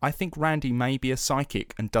 "I think Randi may be a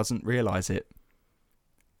psychic and doesn't realise it."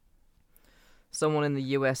 Someone in the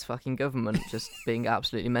US fucking government just being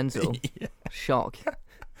absolutely mental. Yeah. Shock.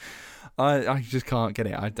 I just can't get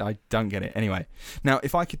it. I don't get it. Anyway, now,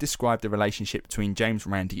 if I could describe the relationship between James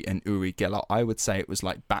Randi and Uri Geller, I would say it was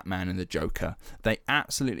like Batman and the Joker. They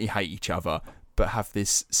absolutely hate each other, but have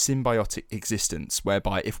this symbiotic existence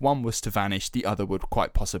whereby if one was to vanish, the other would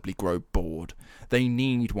quite possibly grow bored. They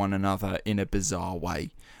need one another in a bizarre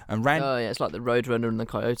way. And oh yeah, it's like the Roadrunner and the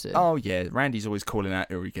Coyote. Oh yeah, Randy's always calling out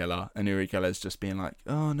Uri Geller, and Uri Geller's just being like,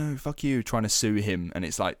 "Oh no, fuck you," trying to sue him. And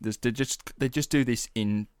it's like they just do this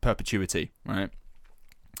in perpetuity, right?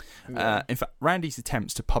 Yeah. In fact, Randy's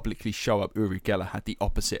attempts to publicly show up Uri Geller had the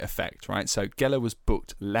opposite effect, right? So Geller was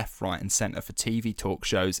booked left, right and centre for TV talk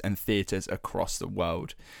shows and theatres across the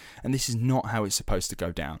world. And this is not how it's supposed to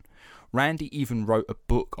go down. Randy even wrote a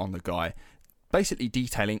book on the guy, basically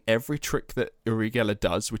detailing every trick that Uri Geller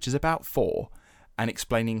does, which is about 4, and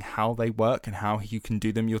explaining how they work and how you can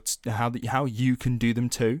do them, how you can do them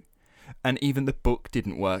too. And even the book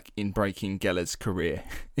didn't work in breaking Geller's career.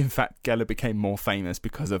 In fact, Geller became more famous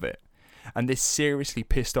because of it. And this seriously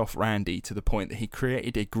pissed off Randy to the point that he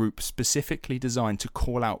created a group specifically designed to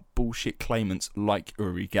call out bullshit claimants like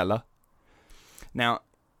Uri Geller. Now,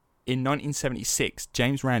 in 1976,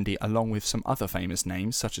 James Randi, along with some other famous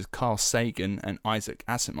names such as Carl Sagan and Isaac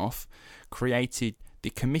Asimov, created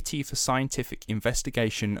the Committee for Scientific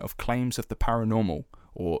Investigation of Claims of the Paranormal,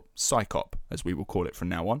 or CSICOP, as we will call it from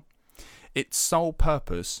now on. Its sole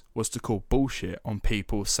purpose was to call bullshit on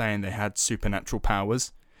people saying they had supernatural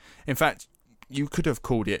powers. In fact, you could have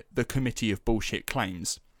called it the Committee of Bullshit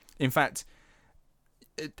Claims. In fact,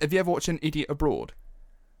 have you ever watched An Idiot Abroad?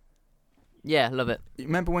 Yeah, love it.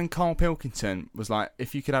 Remember when Carl Pilkington was like,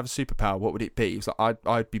 if you could have a superpower, what would it be? He was like,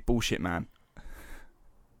 I'd be bullshit man.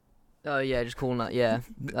 Oh yeah, just calling that. Yeah,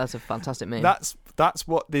 that's a fantastic meme. That's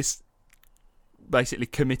what this basically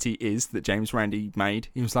committee is that James Randi made.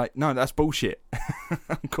 He was like, no, that's bullshit.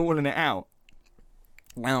 I'm calling it out.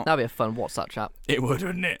 Now, that'd be a fun WhatsApp chat. It would,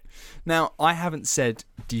 wouldn't it? Now, I haven't said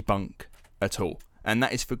debunk at all, and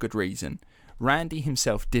that is for good reason. Randi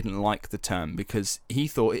himself didn't like the term because he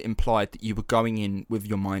thought it implied that you were going in with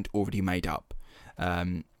your mind already made up.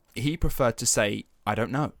 He preferred to say, I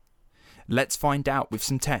don't know. Let's find out with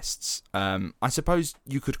some tests. I suppose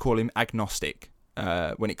you could call him agnostic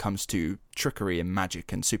when it comes to trickery and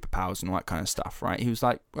magic and superpowers and all that kind of stuff, right? He was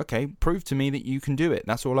like, okay, prove to me that you can do it.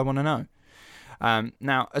 That's all I want to know.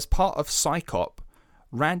 Now, as part of CSICOP,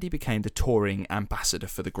 Randi became the touring ambassador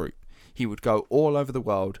for the group. He would go all over the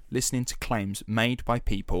world listening to claims made by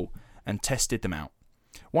people and tested them out.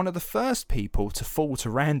 One of the first people to fall to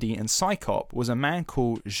Randi and CSICOP was a man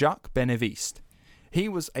called Jacques Beneviste. He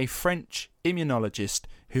was a French immunologist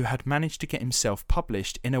who had managed to get himself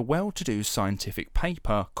published in a well-to-do scientific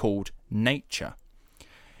paper called Nature.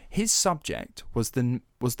 His subject was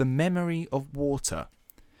the memory of water.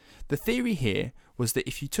 The theory here was that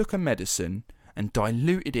if you took a medicine and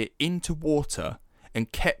diluted it into water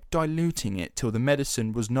and kept diluting it till the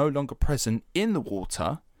medicine was no longer present in the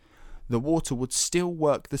water would still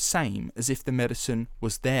work the same as if the medicine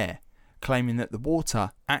was there, claiming that the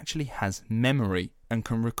water actually has memory and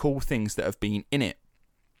can recall things that have been in it.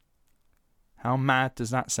 How mad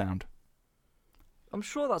does that sound? I'm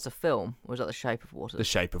sure that's a film, or is that The Shape of Water? The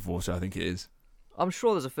Shape of Water, I think it is. I'm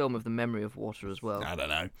sure there's a film of The Memory of Water as well. I don't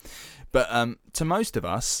know. But to most of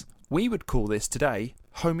us, we would call this today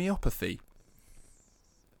homeopathy.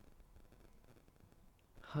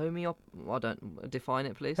 I don't... Define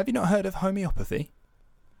it, please. Have you not heard of homeopathy?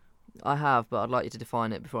 I have, but I'd like you to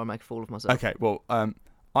define it before I make a fool of myself. Okay, well,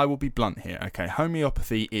 I will be blunt here. Okay,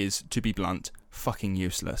 homeopathy is, to be blunt, fucking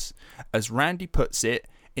useless. As Randi puts it,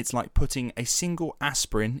 it's like putting a single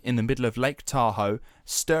aspirin in the middle of Lake Tahoe,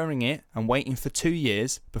 stirring it and waiting for 2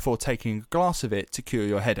 years before taking a glass of it to cure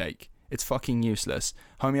your headache. It's fucking useless.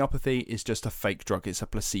 Homeopathy is just a fake drug. It's a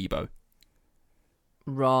placebo.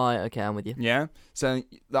 Right, okay, I'm with you. Yeah? So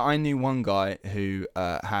I knew one guy who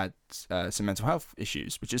had some mental health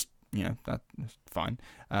issues, which is, that's fine.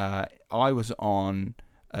 I was on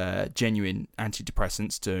genuine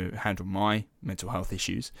antidepressants to handle my mental health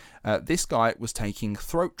issues. This guy was taking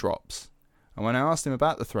throat drops. And when I asked him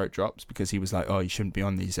about the throat drops, because he was like, oh, you shouldn't be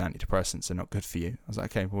on these antidepressants, they're not good for you. I was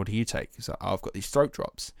like, okay, well, what do you take? He's like, oh, I've got these throat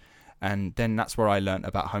drops. And then that's where I learnt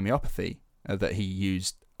about homeopathy, that he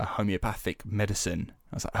used a homeopathic medicine.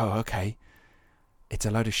 I was like, oh, okay. It's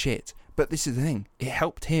a load of shit. But this is the thing. It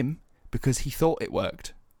helped him because he thought it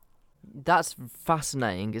worked. That's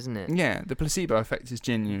fascinating, isn't it? Yeah, the placebo effect is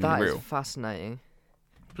genuinely real. That is fascinating.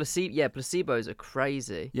 Placebos are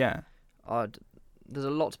crazy. Yeah. There's a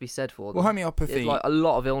lot to be said for them. Well, homeopathy... It's like a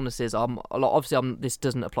lot of illnesses, obviously this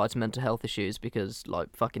doesn't apply to mental health issues because, like,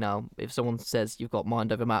 fucking hell, if someone says you've got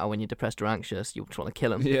mind over matter when you're depressed or anxious, you're trying to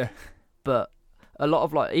kill them. Yeah. But a lot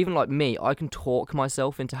of, even like me, I can talk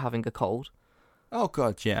myself into having a cold. Oh,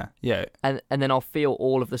 God, yeah. Yeah. And then I'll feel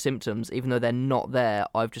all of the symptoms, even though they're not there,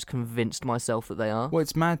 I've just convinced myself that they are. Well,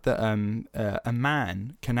 it's mad that a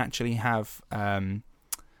man can actually have...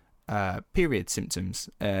 period symptoms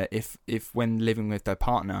if when living with their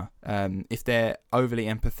partner, if they're overly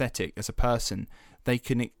empathetic as a person, they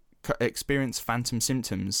can experience phantom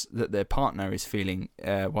symptoms that their partner is feeling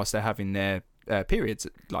whilst they're having their periods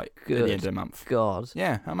at the end of the month. God.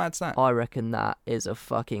 Yeah, how mad's that? I reckon that is a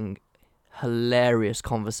fucking hilarious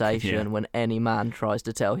conversation when any man tries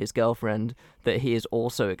to tell his girlfriend that he is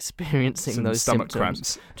also experiencing some those stomach symptoms.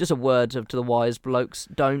 Cramps. Just a word to the wise blokes: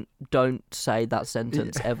 don't say that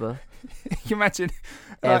sentence ever. Can you imagine?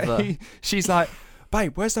 Ever. She's like,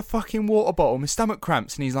 babe, where's the fucking water bottle? My stomach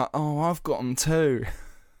cramps. And he's like, oh, I've got them too.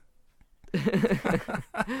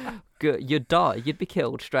 Good, you'd die. You'd be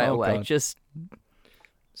killed straight away. God. Just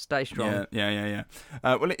Stay strong. Yeah.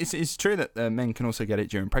 Well, it's true that men can also get it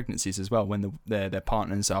during pregnancies as well. When their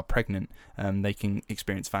partners are pregnant, they can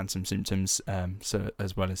experience phantom symptoms, so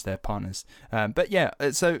as well as their partners. But yeah,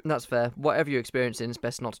 so That's fair. Whatever you're experiencing, it's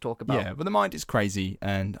best not to talk about. yeah. But the mind is crazy,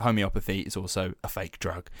 and homeopathy is also a fake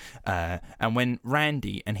drug. And when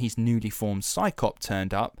Randy and his newly formed Psychop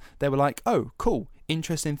turned up, they were like, "Oh, cool,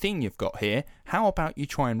 interesting thing you've got here. How about you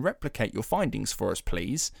try and replicate your findings for us,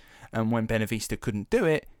 please?" And when Benavista couldn't do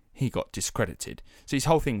it, he got discredited. So his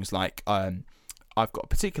whole thing was like, I've got a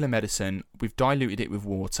particular medicine, we've diluted it with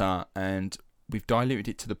water, and we've diluted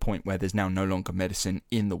it to the point where there's now no longer medicine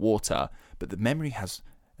in the water, but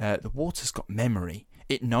the water's got memory.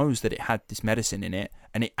 It knows that it had this medicine in it,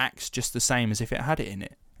 and it acts just the same as if it had it in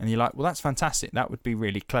it. And you're like, well, that's fantastic. That would be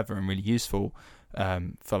really clever and really useful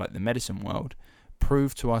for like the medicine world.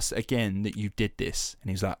 Prove to us again that you did this. And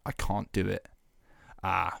he's like, I can't do it.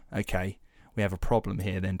 Ah, okay. We have a problem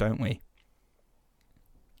here then, don't we?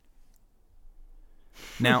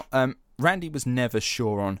 Now, Randy was never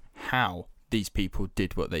sure on how these people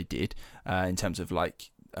did what they did in terms of like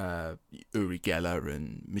Uri Geller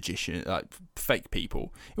and magician, like fake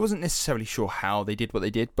people. He wasn't necessarily sure how they did what they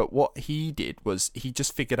did, but what he did was he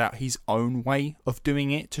just figured out his own way of doing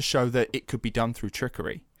it to show that it could be done through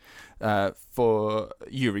trickery. For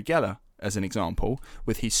Uri Geller, as an example,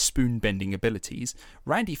 with his spoon-bending abilities,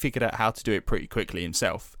 Randy figured out how to do it pretty quickly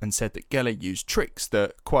himself and said that Geller used tricks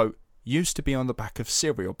that, quote, used to be on the back of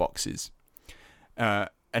cereal boxes. And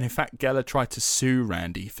in fact, Geller tried to sue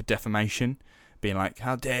Randy for defamation, being like,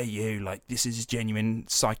 how dare you, like, this is genuine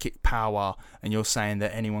psychic power, and you're saying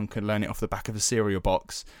that anyone can learn it off the back of a cereal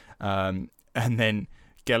box. And then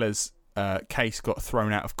Geller's case got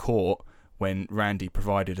thrown out of court when Randy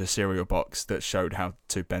provided a cereal box that showed how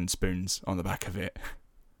to bend spoons on the back of it.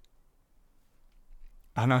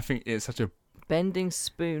 And I think it's such a... Bending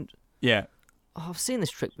spoon. Yeah. Oh, I've seen this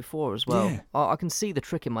trick before as well. Yeah. I can see the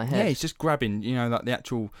trick in my head. Yeah, he's just grabbing, like the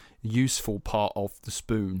actual useful part of the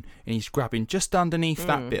spoon, and he's grabbing just underneath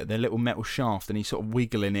that bit, the little metal shaft, and he's sort of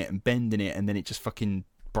wiggling it and bending it, and then it just fucking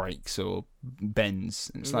breaks or bends.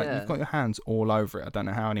 It's like, you've got your hands all over it. I don't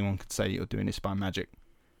know how anyone could say you're doing this by magic.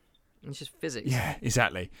 It's just physics. Yeah,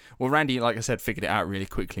 exactly. Well, Randy, like I said, figured it out really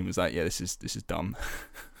quickly and was like, "Yeah, this is dumb."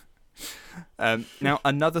 Now,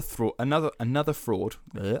 another fraud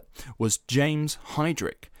was James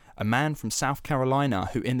Heydrich, a man from South Carolina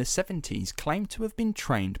who, in the 70s, claimed to have been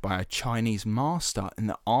trained by a Chinese master in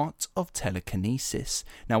the art of telekinesis.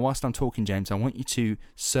 Now, whilst I'm talking, James, I want you to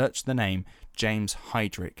search the name James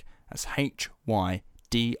Heydrich. That's Hydrick.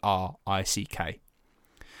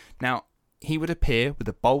 Now, he would appear with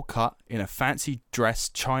a bowl cut in a fancy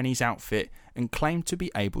dressed Chinese outfit and claim to be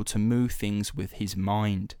able to move things with his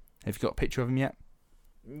mind. Have you got a picture of him yet?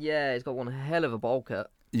 Yeah, he's got one hell of a bowl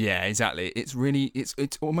cut. Yeah, exactly. It's really, it's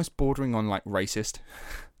almost bordering on like racist.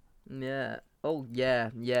 Yeah. Oh, yeah,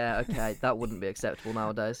 okay. That wouldn't be acceptable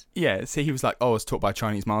nowadays. Yeah, see, he was like, I was taught by a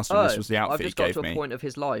Chinese master and this was the outfit he gave me. I've just got to a point of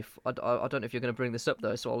his life. I don't know if you're going to bring this up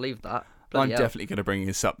though, so I'll leave that. I'm definitely going to bring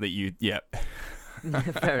this up that you, yeah.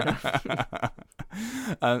 Fair enough.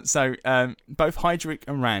 So both Heydrich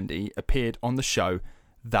and Randy appeared on the show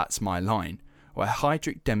That's My Line, where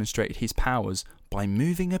Heydrich demonstrated his powers by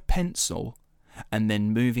moving a pencil and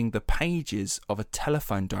then moving the pages of a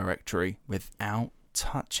telephone directory without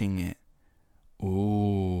touching it.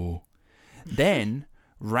 Ooh. Then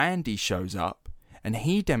Randy shows up and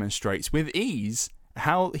he demonstrates with ease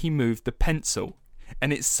how he moved the pencil.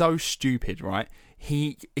 And it's so stupid, right?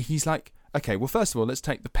 He's like, okay, well, first of all, let's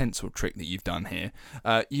take the pencil trick that you've done here.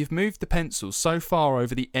 You've moved the pencil so far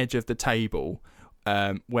over the edge of the table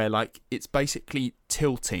where, like, it's basically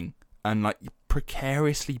tilting and, like,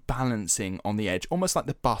 precariously balancing on the edge, almost like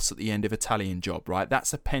the bus at the end of Italian Job, right?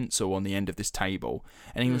 That's a pencil on the end of this table.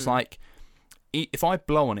 And he was like, if I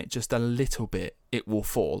blow on it just a little bit, it will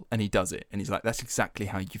fall. And he does it. And he's like, that's exactly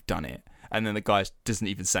how you've done it. And then the guy doesn't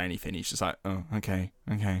even say anything. He's just like, oh, okay.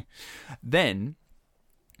 Then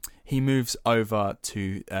he moves over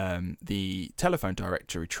to the telephone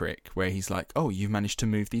directory trick where he's like, oh, you've managed to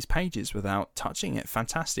move these pages without touching it.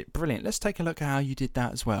 Fantastic. Brilliant. Let's take a look at how you did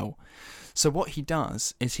that as well. So what he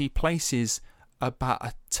does is he places about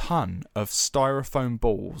a ton of styrofoam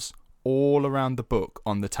balls all around the book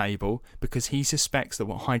on the table because he suspects that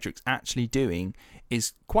what Heydrich's actually doing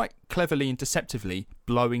is quite cleverly and deceptively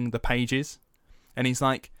blowing the pages. And he's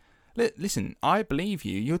like, listen, I believe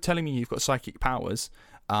you. You're telling me you've got psychic powers.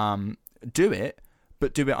 Do it,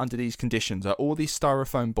 but do it under these conditions. All these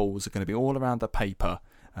styrofoam balls are going to be all around the paper.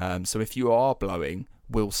 So if you are blowing,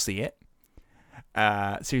 we'll see it.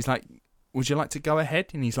 So he's like, would you like to go ahead?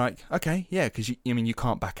 And he's like, okay, yeah, because you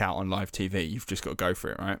can't back out on live TV. You've just got to go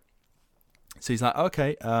for it, right? So he's like,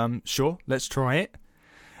 okay, sure, let's try it.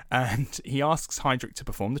 And he asks Heydrich to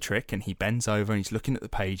perform the trick, and he bends over and he's looking at the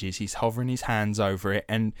pages. He's hovering his hands over it,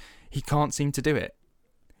 and he can't seem to do it.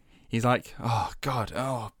 He's like, oh, God,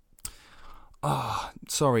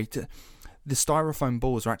 sorry. The styrofoam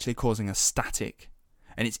balls are actually causing a static,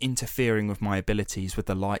 and it's interfering with my abilities with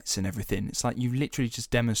the lights and everything. It's like you literally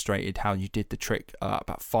just demonstrated how you did the trick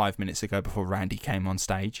about 5 minutes ago before Randy came on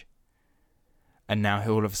stage. And now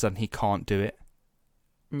all of a sudden he can't do it.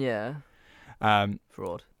 Yeah.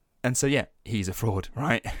 Fraud. And so, yeah, he's a fraud,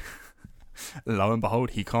 right? Lo and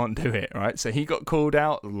behold, he can't do it, right? So he got called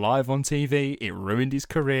out live on TV. It ruined his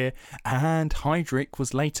career. And Heydrich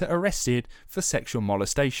was later arrested for sexual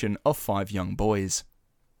molestation of 5 young boys.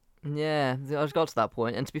 Yeah, I just got to that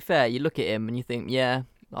point. And to be fair, you look at him and you think, yeah,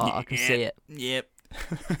 I can see it. Yep.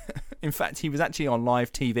 In fact, he was actually on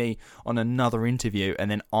live TV on another interview.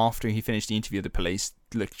 And then after he finished the interview, the police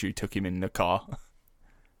literally took him in the car.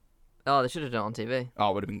 Oh, they should have done it on TV. Oh,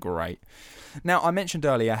 it would have been great. Now, I mentioned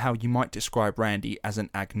earlier how you might describe Randy as an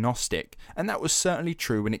agnostic, and that was certainly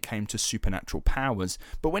true when it came to supernatural powers.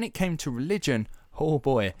 But when it came to religion, oh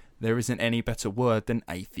boy, there isn't any better word than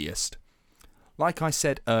atheist. Like I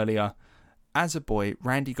said earlier, as a boy,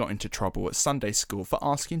 Randy got into trouble at Sunday school for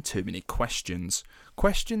asking too many questions.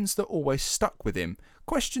 Questions that always stuck with him.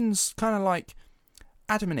 Questions kind of like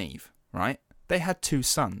Adam and Eve, right? They had 2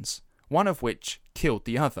 sons, one of which killed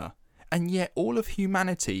the other. And yet all of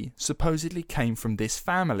humanity supposedly came from this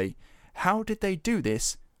family. How did they do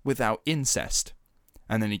this without incest?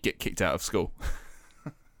 And then he'd get kicked out of school.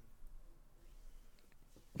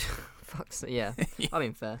 Yeah. I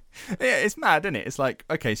mean, fair. Yeah, it's mad, isn't it? It's like,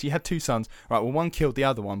 okay, so you had 2 sons. Right, well, one killed the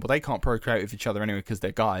other one, but they can't procreate with each other anyway because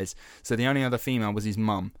they're guys. So the only other female was his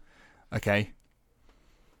mum. Okay.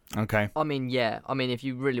 I mean, yeah. I mean, if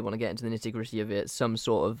you really want to get into the nitty-gritty of it, some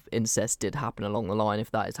sort of incest did happen along the line,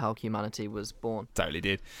 if that is how humanity was born. Totally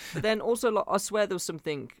did. But then also, like, I swear there was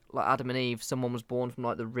something like Adam and Eve. Someone was born from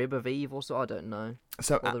like the rib of Eve, or so. I don't know.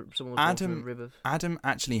 So someone was born from the rib of... Adam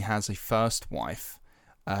actually has a first wife.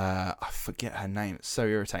 I forget her name. It's so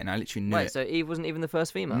irritating. I literally knew it. Wait, so Eve wasn't even the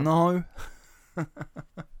first female? No. Well,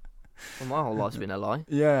 my whole life's been a lie.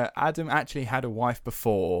 Yeah, Adam actually had a wife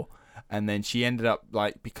before, and then she ended up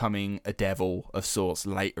like becoming a devil of sorts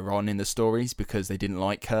later on in the stories because they didn't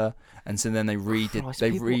like her, and so then they people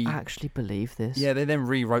actually believe this? Yeah, they then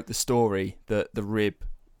rewrote the story that the rib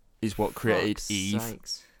is what created Fuck's Eve.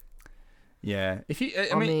 sakes. Yeah, if you,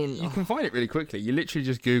 I mean, you can find it really quickly. You literally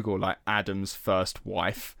just Google like Adam's first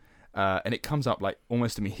wife, and it comes up like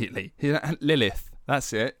almost immediately. Lilith.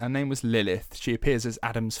 That's it. Her name was Lilith. She appears as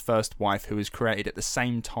Adam's first wife, who was created at the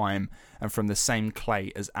same time and from the same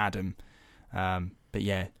clay as Adam. But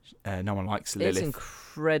yeah, no one likes Lilith. It's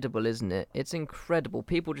incredible, isn't it? It's incredible.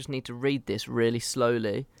 People just need to read this really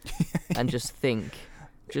slowly and just think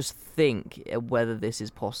whether this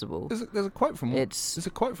is possible. There's a quote from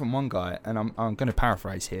one guy, and I'm going to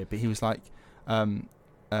paraphrase here, but he was like,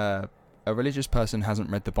 a religious person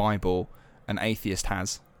hasn't read the Bible, an atheist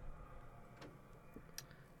has.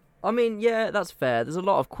 I mean, yeah, that's fair. There's a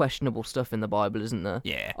lot of questionable stuff in the Bible, isn't there?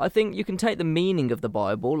 Yeah. I think you can take the meaning of the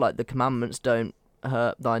Bible, like the commandments, don't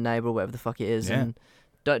hurt thy neighbour, or whatever the fuck it is, and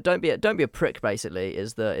don't be a prick. Basically,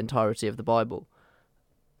 is the entirety of the Bible.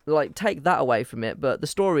 Like, take that away from it, but the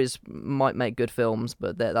stories might make good films,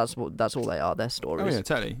 but that's all they are. They're stories. Oh yeah,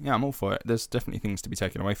 totally. Yeah, I'm all for it. There's definitely things to be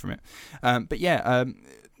taken away from it. But yeah,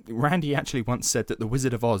 Randy actually once said that The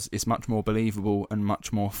Wizard of Oz is much more believable and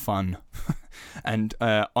much more fun. And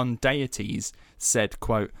on deities said,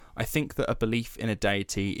 quote, I think that a belief in a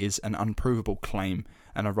deity is an unprovable claim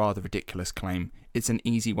and a rather ridiculous claim. It's an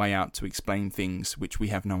easy way out to explain things which we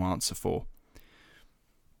have no answer for.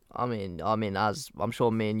 I mean, as I'm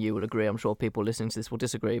sure me and you will agree, I'm sure people listening to this will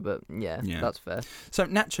disagree, but yeah, that's fair. So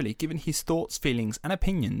naturally, given his thoughts, feelings and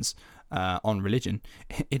opinions on religion,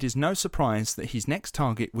 it is no surprise that his next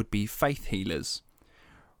target would be faith healers.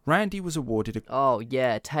 Randy was awarded Oh,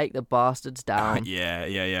 yeah, take the bastards down.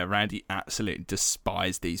 Yeah. Randy absolutely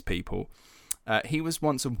despised these people. He was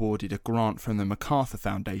once awarded a grant from the MacArthur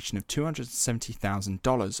Foundation of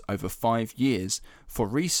 $270,000 over 5 years for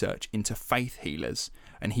research into faith healers,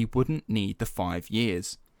 and he wouldn't need the 5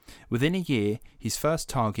 years. Within a year, his first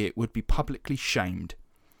target would be publicly shamed.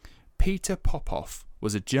 Peter Popoff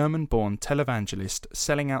was a German-born televangelist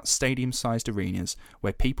selling out stadium-sized arenas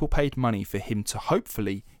where people paid money for him to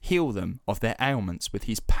hopefully heal them of their ailments with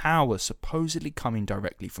his power supposedly coming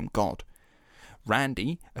directly from God.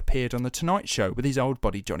 Randy appeared on The Tonight Show with his old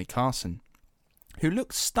buddy Johnny Carson, who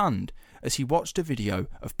looked stunned as he watched a video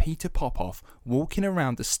of Peter Popoff walking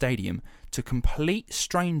around the stadium to complete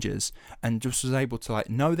strangers and just was able to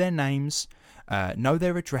know their names, know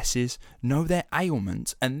their addresses, know their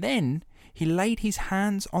ailments, and then he laid his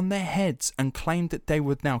hands on their heads and claimed that they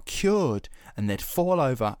were now cured, and they'd fall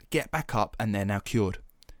over, get back up, and they're now cured.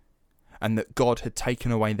 And that God had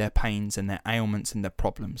taken away their pains and their ailments and their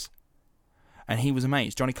problems. And he was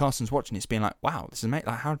amazed. Johnny Carson's watching this being like, wow, this is amazing.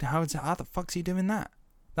 How the fuck's he doing that?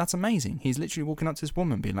 That's amazing. He's literally walking up to this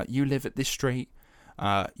woman being like, you live at this street.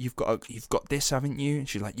 You've got this, haven't you? And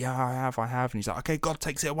she's like, yeah, I have. And he's like, okay, God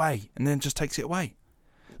takes it away. And then just takes it away.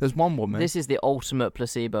 There's one woman. This is the ultimate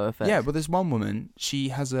placebo effect. Yeah, but there's one woman. She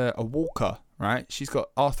has a walker, right? She's got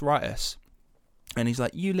arthritis. And he's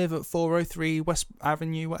like, you live at 403 West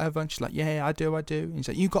Avenue, whatever. And she's like, yeah, I do. And he's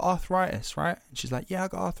like, you got arthritis, right? And she's like, yeah, I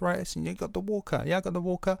got arthritis. And you got the walker. Yeah, I got the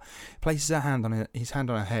walker. Places his hand on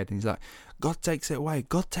her head. And he's like, God takes it away.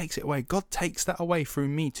 God takes it away. God takes that away through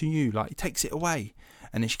me to you. Like, he takes it away.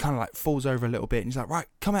 And then she kind of falls over a little bit. And he's like, right,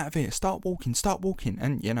 come out of here. Start walking.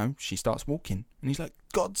 And, she starts walking. And he's like,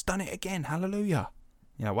 God's done it again. Hallelujah.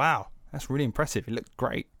 Wow. That's really impressive. It looks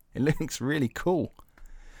great. It looks really cool.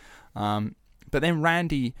 But then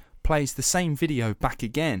Randy plays the same video back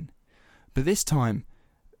again. But this time,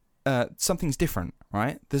 something's different,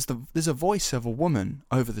 right? There's a voice of a woman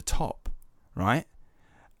over the top, right?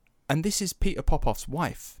 And this is Peter Popoff's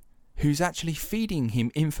wife, who's actually feeding him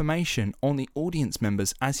information on the audience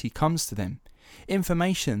members as he comes to them.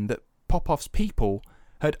 Information that Popoff's people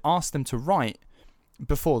had asked them to write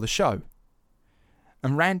before the show.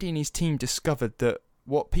 And Randy and his team discovered that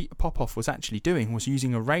what Peter Popoff was actually doing was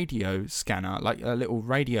using a radio scanner, like a little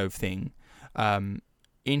radio thing,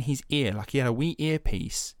 in his ear. Like he had a wee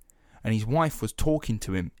earpiece, and his wife was talking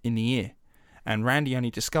to him in the ear. And Randy only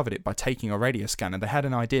discovered it by taking a radio scanner. They had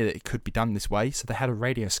an idea that it could be done this way, so they had a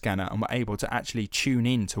radio scanner and were able to actually tune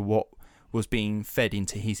in to what was being fed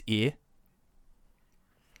into his ear.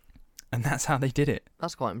 And that's how they did it.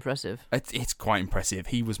 That's quite impressive. It's quite impressive.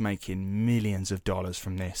 He was making millions of dollars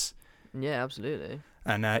from this. Yeah, absolutely.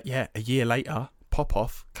 And a year later,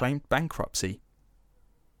 Popoff claimed bankruptcy.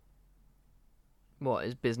 What,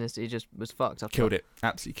 his business, he just was fucked up? Killed it.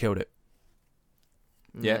 Absolutely killed it.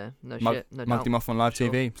 Yeah, no shit, no doubt. Mugged him off on live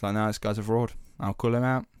TV. It's like, no, this guy's a fraud. I'll call him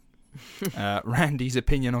out. Randy's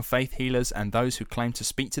opinion on faith healers and those who claim to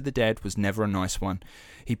speak to the dead was never a nice one.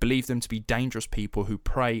 He believed them to be dangerous people who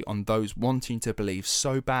prey on those wanting to believe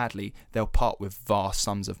so badly they'll part with vast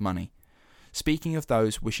sums of money. Speaking of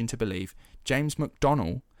those wishing to believe, James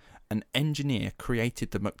McDonnell, an engineer,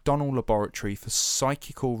 created the McDonnell Laboratory for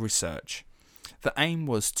Psychical Research. The aim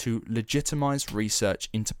was to legitimize research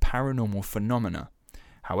into paranormal phenomena.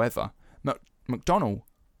 However, McDonnell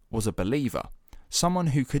was a believer, someone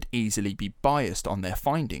who could easily be biased on their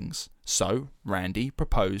findings. So, Randy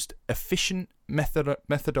proposed efficient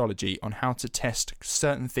methodology on how to test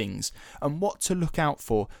certain things and what to look out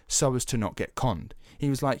for so as to not get conned. He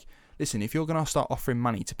was like, listen, if you're going to start offering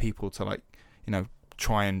money to people to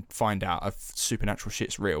try and find out if supernatural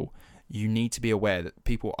shit's real, you need to be aware that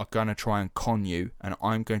people are going to try and con you, and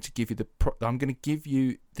I'm going to give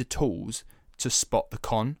you the tools to spot the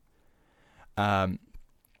con.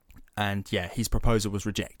 And yeah, his proposal was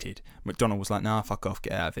rejected. McDonnell was like, nah, fuck off,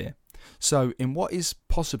 get out of here. So in what is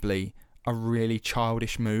possibly a really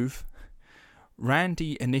childish move,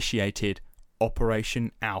 Randy initiated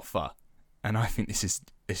Operation Alpha. And I think this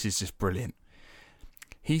is just brilliant.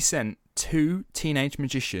 He sent 2 teenage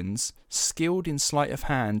magicians skilled in sleight of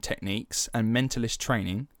hand techniques and mentalist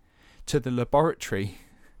training to the laboratory,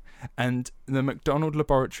 and the McDonnell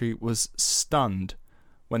Laboratory was stunned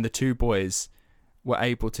when the 2 boys were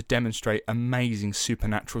able to demonstrate amazing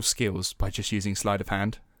supernatural skills by just using sleight of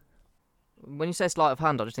hand. When you say sleight of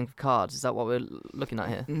hand, I just think of cards. Is that what we're looking at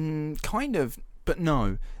here? Kind of, but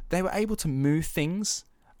no. They were able to move things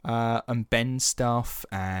and bend stuff,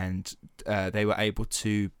 and they were able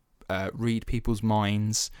to read people's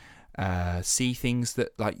minds, see things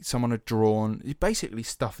that someone had drawn, basically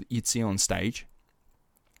stuff that you'd see on stage.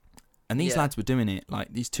 And these lads were doing it,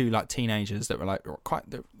 these 2 teenagers that were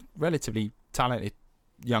they're relatively talented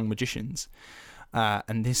young magicians,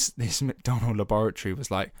 and this McDonnell Laboratory was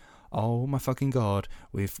like, oh my fucking god,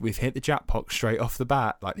 we've hit the jackpot straight off the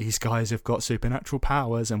bat. These guys have got supernatural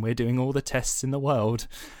powers, and we're doing all the tests in the world,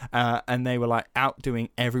 and they were outdoing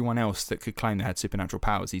everyone else that could claim they had supernatural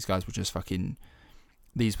powers. These guys were just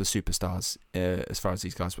these were superstars as far as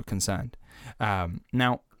these guys were concerned.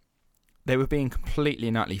 Now, they were being completely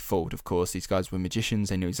and utterly fooled, of course. These guys were magicians,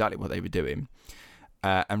 they knew exactly what they were doing.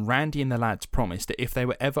 And Randy and the lads promised that if they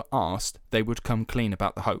were ever asked, they would come clean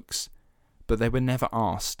about the hoax. But they were never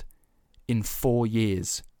asked. in 4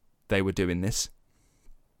 years they were doing this.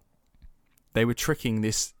 They were tricking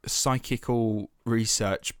this psychical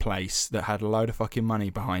research place that had a load of fucking money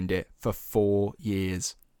behind it for 4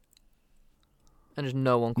 years. And just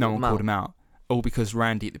no one called him out. All because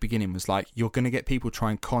Randy at the beginning was like, you're going to get people try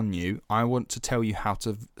and con you. I want to tell you how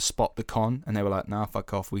to spot the con. And they were like, nah,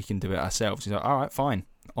 fuck off. We can do it ourselves. He's like, all right, fine.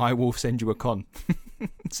 I will send you a con.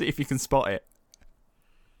 See if you can spot it.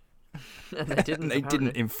 And they didn't. They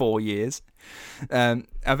didn't in 4 years.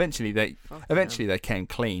 Eventually they came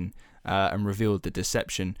clean and revealed the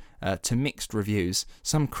deception to mixed reviews.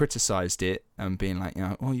 Some criticised it and being like,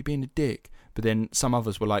 oh, you're being a dick. But then some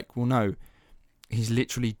others were like, well, no, he's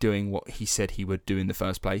literally doing what he said he would do in the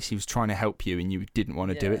first place. He was trying to help you and you didn't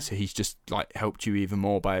want to do it, so he's just like helped you even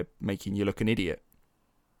more by making you look an idiot.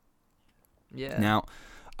 Yeah. Now,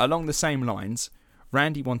 along the same lines,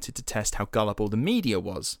 Randy wanted to test how gullible the media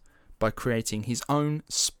was by creating his own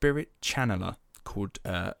spirit channeler called,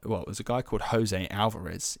 it was a guy called Jose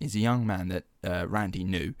Alvarez. He's a young man that Randy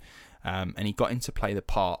knew, and he got him to play the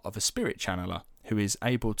part of a spirit channeler who is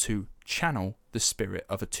able to channel the spirit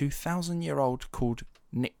of a 2,000-year-old called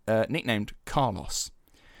nicknamed Carlos.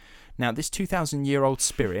 Now, this 2,000-year-old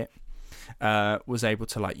spirit was able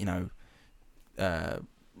to, like, I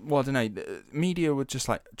don't know, the media would just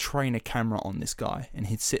like train a camera on this guy and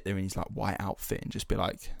he'd sit there in his like white outfit and just be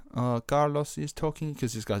like, oh, Carlos is talking,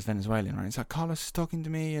 because this guy's Venezuelan, right? It's like, Carlos is talking to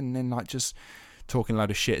me, and then like just talking a load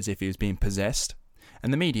of shit as if he was being possessed.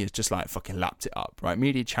 And the media's just like fucking lapped it up, right?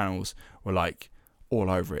 Media channels were like all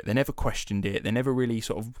over it. They never questioned it. They never really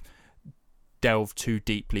sort of delved too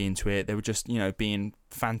deeply into it. They were just, being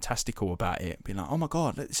fantastical about it, being like, oh my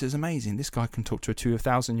god, this is amazing, this guy can talk to a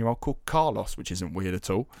 2,000-year-old called Carlos, which isn't weird at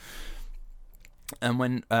all. And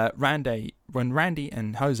when Randy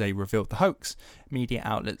and Jose revealed the hoax, media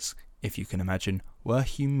outlets, if you can imagine, were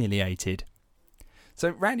humiliated.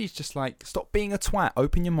 So Randy's just like, stop being a twat,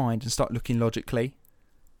 open your mind and start looking logically.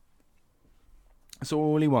 That's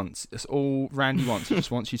all he wants. That's all Randy wants. He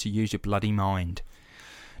just wants you to use your bloody mind.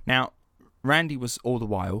 Now, Randy was all the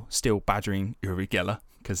while still badgering Uri Geller,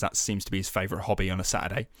 because that seems to be his favourite hobby on a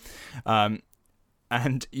Saturday.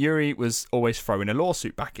 And Uri was always throwing a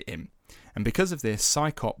lawsuit back at him. And because of this,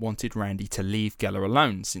 Psychop wanted Randy to leave Geller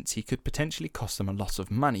alone, since he could potentially cost them a lot of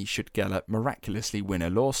money should Geller miraculously win a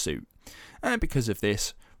lawsuit. And because of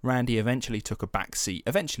this, Randy eventually took a back seat,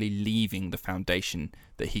 eventually leaving the foundation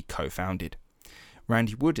that he co-founded.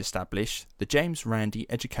 Randy would establish the James Randi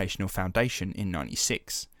Educational Foundation in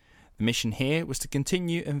 '96. The mission here was to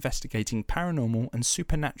continue investigating paranormal and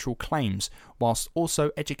supernatural claims, whilst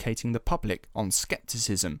also educating the public on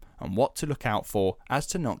skepticism and what to look out for as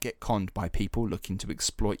to not get conned by people looking to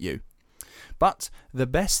exploit you. But the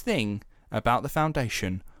best thing about the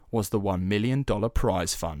foundation was the $1 million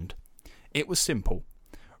prize fund. It was simple.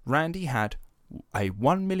 Randy had a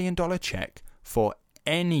 $1 million check for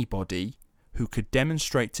anybody who could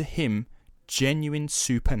demonstrate to him genuine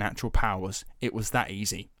supernatural powers. It was that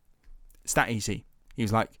easy. It's that easy. He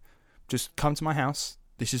was like, just come to my house.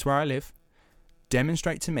 This is where I live.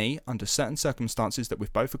 Demonstrate to me, under certain circumstances that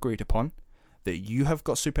we've both agreed upon, that you have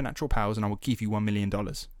got supernatural powers, and I will give you $1 million.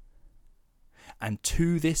 And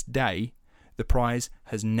to this day, the prize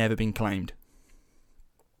has never been claimed.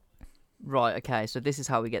 Right, okay, so this is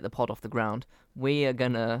how we get the pod off the ground. We are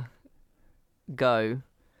going to go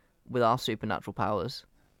with our supernatural powers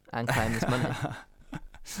and claim this money.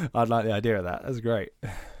 I'd like the idea of that. That's great.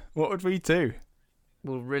 What would we do?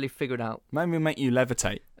 We'll really figure it out. Maybe we'll make you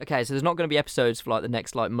levitate. Okay, so there's not going to be episodes for like the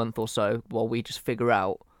next month or so while we just figure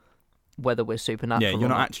out whether we're supernatural. Yeah, you're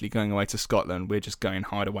not actually going away to Scotland. We're just going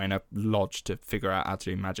hide away in a lodge to figure out how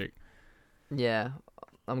to do magic. Yeah,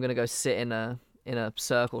 I'm going to go sit in a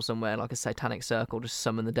circle somewhere, like a satanic circle, just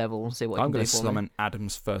summon the devil and see what he can do for me. I'm going to summon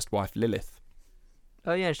Adam's first wife, Lilith.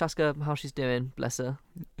 Oh yeah, just ask her how she's doing, bless her.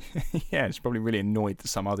 Yeah, she's probably really annoyed that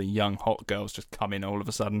some other young hot girls just come in all of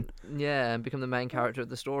a sudden. Yeah, and become the main character of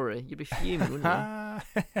the story. You'd be fuming, wouldn't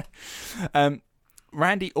you?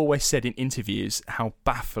 Randy always said in interviews how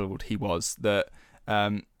baffled he was that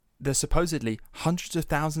there's supposedly hundreds of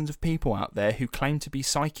thousands of people out there who claim to be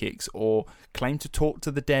psychics or claim to talk to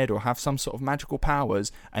the dead or have some sort of magical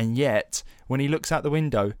powers, and yet, when he looks out the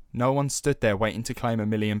window, no one stood there waiting to claim £1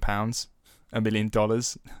 million. $1 million.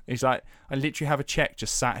 He's like, I literally have a check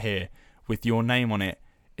just sat here with your name on it.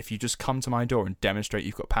 If you just come to my door and demonstrate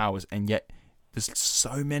you've got powers, and yet there's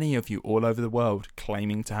so many of you all over the world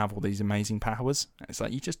claiming to have all these amazing powers. It's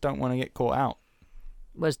like, you just don't want to get caught out.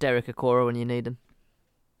 Where's Derek Akora when you need him?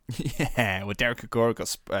 Yeah, well, Derek Akora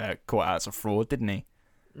got caught out as a fraud, didn't he?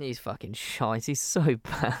 He's fucking shite. He's so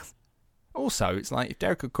bad. Also, it's like if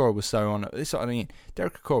Derek Okora was so on, this is what I mean.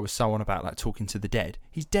 Derek Okora was so on about like talking to the dead.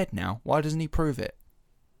 He's dead now. Why doesn't he prove it?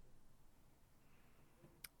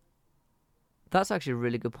 That's actually a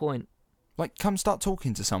really good point. Like, come start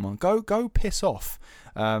talking to someone. Go piss off.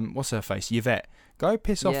 What's her face? Yvette. Go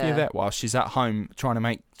piss off Yvette while she's at home trying to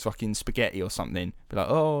make fucking spaghetti or something. Be like,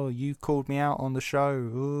 oh, you called me out on the show.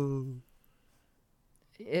 Ooh.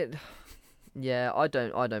 Yeah, I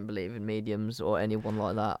don't believe in mediums or anyone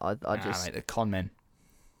like that. I just mate, they're con men.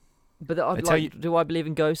 But do I believe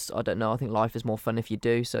in ghosts? I don't know. I think life is more fun if you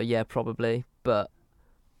do. So yeah, probably. But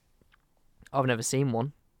I've never seen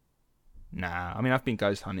one. Nah, I mean I've been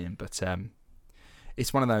ghost hunting, but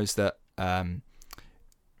it's one of those that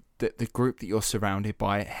the group that you're surrounded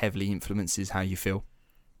by heavily influences how you feel.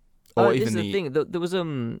 Or even the thing. There was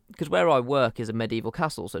because where I work is a medieval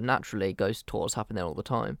castle, so naturally ghost tours happen there all the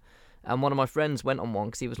time. And one of my friends went on one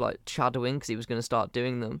because he was like shadowing because he was going to start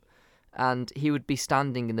doing them. And he would be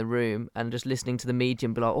standing in the room and just listening to the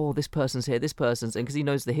medium, be like, oh, this person's here, this person's... And because he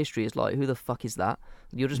knows the history, is like, who the fuck is that?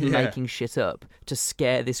 You're just making shit up to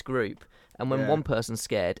scare this group. And when one person's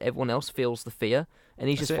scared, everyone else feels the fear. And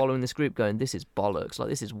he's just following this group going, this is bollocks, like,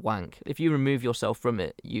 this is wank. If you remove yourself from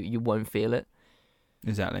it, you won't feel it.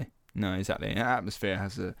 Exactly. No, exactly. An atmosphere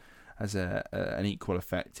has an equal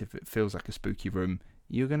effect. If it feels like a spooky room,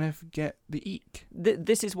 you're going to get the eek.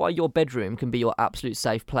 This is why your bedroom can be your absolute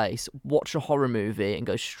safe place. Watch a horror movie and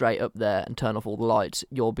go straight up there and turn off all the lights.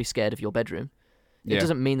 You'll be scared of your bedroom. It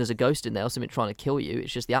doesn't mean there's a ghost in there or something trying to kill you.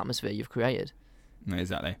 It's just the atmosphere you've created. No,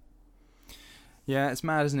 exactly. Yeah, it's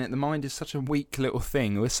mad, isn't it? The mind is such a weak little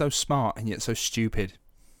thing. We're so smart and yet so stupid.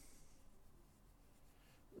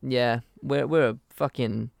 Yeah, we're a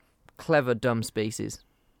fucking clever, dumb species.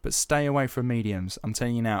 But stay away from mediums. I'm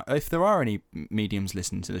telling you now, if there are any mediums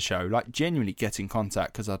listening to the show, like genuinely get in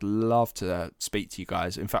contact because I'd love to speak to you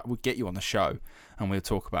guys. In fact, we'll get you on the show and we'll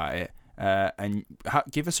talk about it. And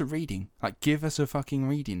give us a reading. Like, give us a fucking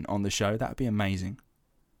reading on the show. That'd be amazing.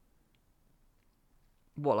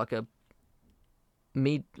 What, like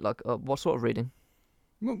what sort of reading?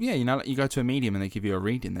 Well, yeah, you know, like you go to a medium and they give you a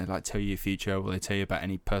reading. They like tell you your future, or they tell you about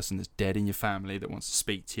any person that's dead in your family that wants to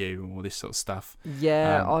speak to you, and all this sort of stuff.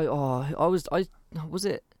 Yeah, was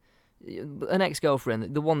it an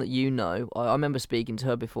ex-girlfriend, the one that you know? I remember speaking to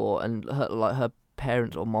her before, and her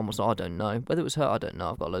parents or mom I don't know whether it was her. I don't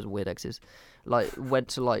know. I've got loads of weird exes. Like went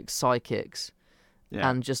to like psychics. Yeah.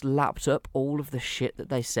 And just lapped up all of the shit that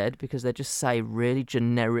they said because they just say really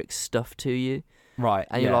generic stuff to you. Right.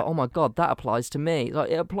 And you're like, oh my God, that applies to me. Like,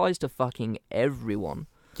 it applies to fucking everyone.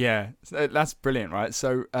 Yeah, that's brilliant, right?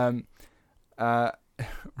 So,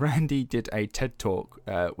 Randy did a TED Talk,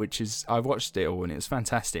 which is, I watched it all and it was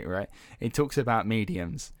fantastic, right? He talks about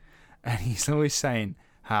mediums and he's always saying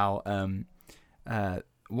how,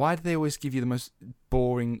 why do they always give you the most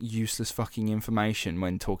boring, useless fucking information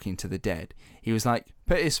when talking to the dead? He was like,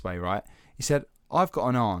 put it this way, right? He said, I've got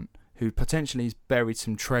an aunt who potentially has buried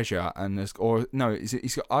some treasure and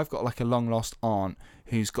I've got like a long lost aunt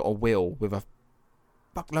who's got a will with a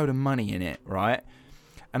fuckload of money in it, right?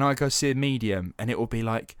 And I go see a medium and it will be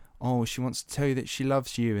like, oh, she wants to tell you that she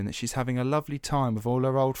loves you and that she's having a lovely time with all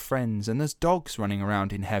her old friends and there's dogs running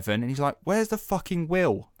around in heaven. And he's like, where's the fucking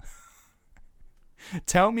will?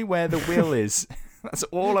 Tell me where the will is. That's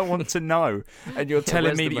all I want to know. And you're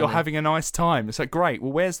telling me that you're having a nice time. It's like, great,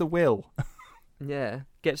 well, where's the will? Yeah,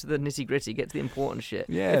 get to the nitty-gritty, get to the important shit.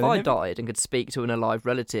 Yeah, if I died and could speak to an alive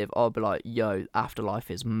relative, I'd be like, yo, afterlife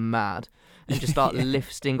is mad. And just start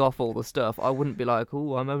listing off all the stuff. I wouldn't be like,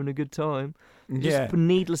 oh, I'm having a good time. Just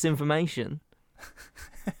needless information.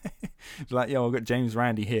 Like, yo, I've got James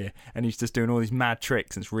Randi here, and he's just doing all these mad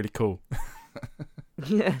tricks, and it's really cool.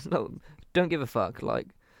 Yeah, no, don't give a fuck. Like,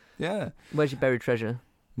 yeah, where's your buried treasure?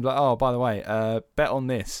 Like, oh, by the way, bet on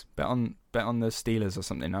this. Bet on the Steelers or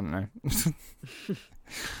something. I don't know.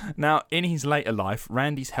 Now, in his later life,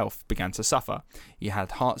 Randy's health began to suffer. He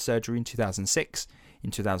had heart surgery in 2006.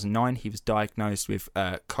 In 2009, he was diagnosed with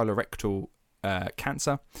colorectal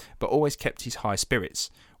cancer, but always kept his high spirits.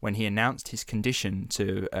 When he announced his condition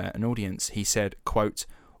to an audience, he said, quote,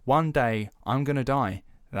 "One day I'm going to die.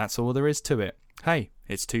 That's all there is to it. Hey,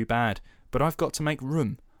 it's too bad, but I've got to make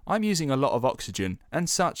room. I'm using a lot of oxygen and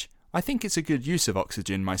such. I think it's a good use of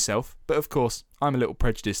oxygen myself, but of course, I'm a little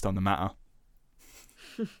prejudiced on the matter."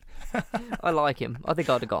 I like him. I think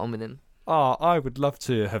I'd have got on with him. Oh, I would love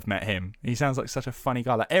to have met him. He sounds like such a funny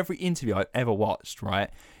guy. Like every interview I've ever watched, right?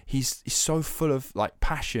 He's so full of like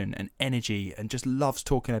passion and energy and just loves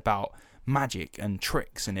talking about magic and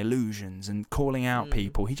tricks and illusions and calling out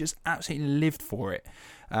people. He just absolutely lived for it.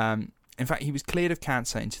 In fact, he was cleared of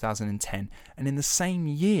cancer in 2010, and in the same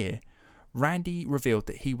year, Randy revealed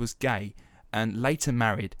that he was gay and later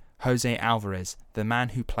married Jose Alvarez, the man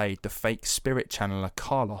who played the fake spirit channeler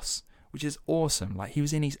Carlos, which is awesome. Like, he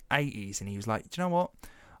was in his 80s and he was like, do you know what?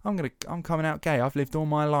 I'm coming out gay. I've lived all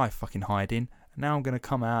my life fucking hiding. Now I'm going to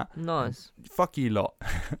come out. Nice. Fuck you lot.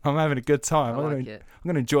 I'm having a good time. I I'm like going it. to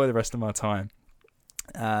enjoy the rest of my time.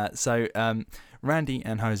 So Randy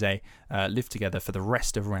and Jose lived together for the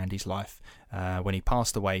rest of Randy's life when he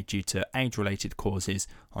passed away due to age-related causes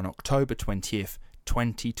on October 20th,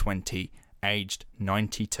 2020, aged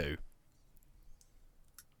 92.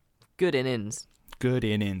 Good innings. Good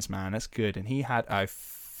innings, man. That's good. And he had a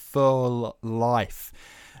full life.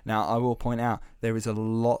 Now, I will point out, there is a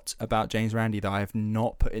lot about James Randi that I have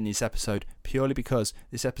not put in this episode, purely because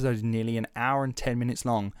this episode is nearly an hour and 10 minutes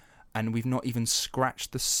long, and we've not even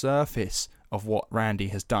scratched the surface of what Randy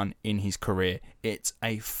has done in his career. It's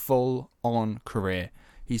a full-on career.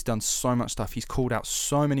 He's done so much stuff. He's called out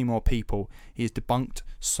so many more people. He has debunked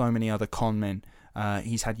so many other con men.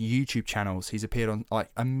 He's had YouTube channels. He's appeared on like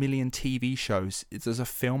a million TV shows. There's a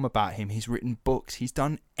film about him. He's written books. He's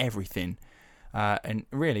done everything. And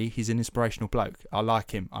really, he's an inspirational bloke. I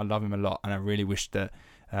like him. I love him a lot. And I really wish that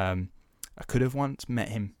I could have once met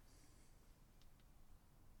him.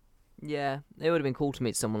 Yeah, it would have been cool to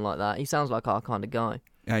meet someone like that. He sounds like our kind of guy.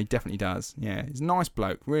 Yeah, he definitely does. Yeah, he's a nice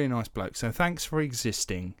bloke. Really nice bloke. So thanks for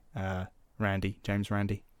existing, Randy. James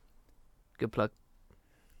Randi. Good plug.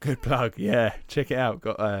 Good plug, yeah. Check it out.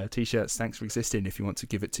 Got t-shirts, thanks for existing, if you want to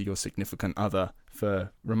give it to your significant other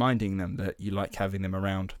for reminding them that you like having them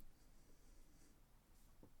around.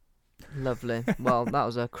 Lovely. Well, that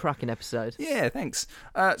was a cracking episode. Yeah, thanks.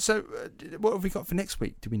 So what have we got for next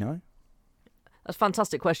week? Do we know? That's a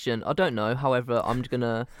fantastic question. I don't know. However, I'm going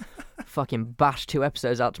to fucking bash 2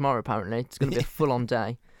 episodes out tomorrow, apparently. It's going to be a full-on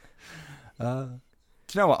day. Do you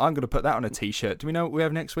know what? I'm going to put that on a t-shirt. Do we know what we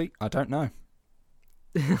have next week? I don't know.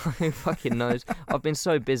 Who fucking knows? I've been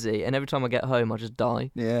so busy, and every time I get home, I just die.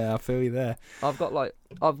 Yeah, I feel you there. I've got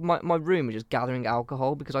my room is just gathering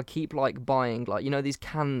alcohol because I keep like buying like, you know, these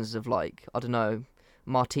cans of like, I don't know,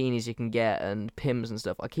 martinis you can get and Pims and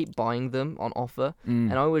stuff. I keep buying them on offer,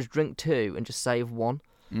 and I always drink 2 and just save 1.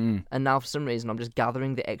 And now for some reason I'm just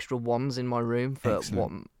gathering the extra 1s in my room for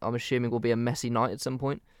what I'm assuming will be a messy night at some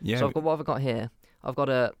point. Yeah. So what have I got here? I've got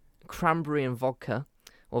a cranberry and vodka,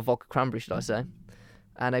 or vodka cranberry should I say,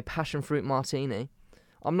 and a passion fruit martini.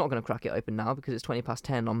 I'm not going to crack it open now because it's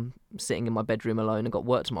 10:20. I'm sitting in my bedroom alone and got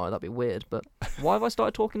work tomorrow. That'd be weird. But why have I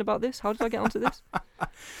started talking about this? How did I get onto this?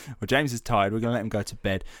 Well, James is tired. We're going to let him go to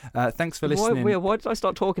bed. Thanks for listening. Why did I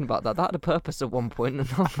start talking about that? That had a purpose at one point and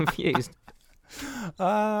I'm confused. Do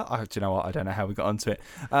you know what? I don't know how we got onto it.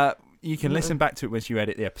 You can listen back to it once you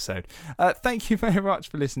edit the episode. Thank you very much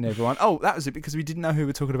for listening, everyone. Oh, that was it, because we didn't know who we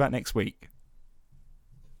were talking about next week.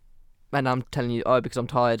 And I'm telling you, because I'm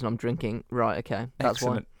tired and I'm drinking. Right, okay. That's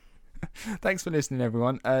Excellent. Thanks for listening,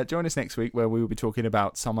 everyone. Join us next week where we will be talking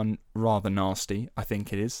about someone rather nasty, I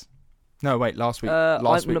think it is. No, wait, last week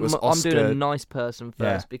was Oscar. I'm doing a nice person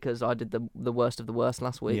first because I did the worst of the worst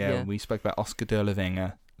last week. Yeah, we spoke about Oscar de la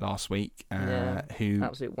Venga last week, who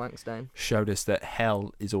absolute wankstain. Showed us that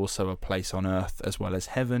hell is also a place on earth as well as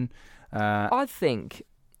heaven. I think,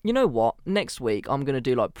 you know what? Next week I'm going to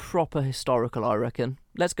do like proper historical, I reckon.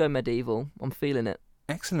 Let's go medieval. I'm feeling it.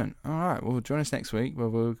 Excellent. All right. Well, join us next week where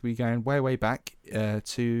we'll be going way, way back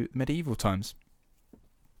to medieval times.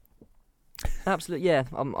 Absolutely, yeah.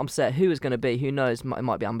 I'm set. Who is going to be? Who knows? It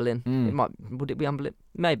might be Anne Boleyn. Would it be Anne Boleyn?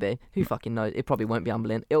 Maybe. Who fucking knows? It probably won't be Anne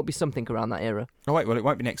Boleyn. It'll be something around that era. Oh wait, well it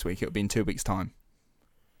won't be next week. It'll be in 2 weeks' time.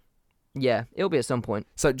 Yeah, it'll be at some point.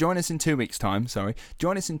 So join us in 2 weeks' time.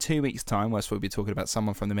 Join us in 2 weeks' time, where we'll be talking about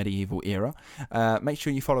someone from the medieval era. Make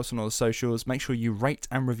sure you follow us on all the socials. Make sure you rate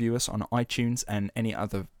and review us on iTunes and any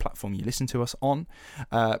other platform you listen to us on.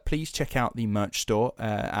 Please check out the merch store,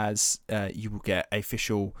 as you will get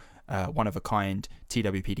official one-of-a-kind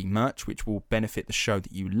TWPD merch, which will benefit the show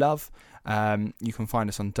that you love. You can find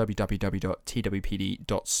us on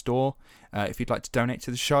www.twpd.store. If you'd like to donate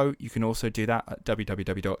to the show, you can also do that at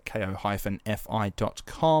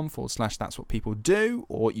www.ko-fi.com/that's what people do,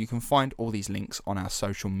 or you can find all these links on our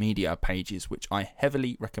social media pages, which I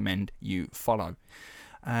heavily recommend you follow.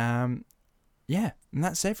 And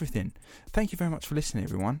that's everything. Thank you very much for listening,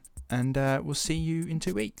 everyone, and we'll see you in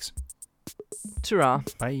 2 weeks. Ta-ra.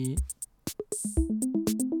 Bye.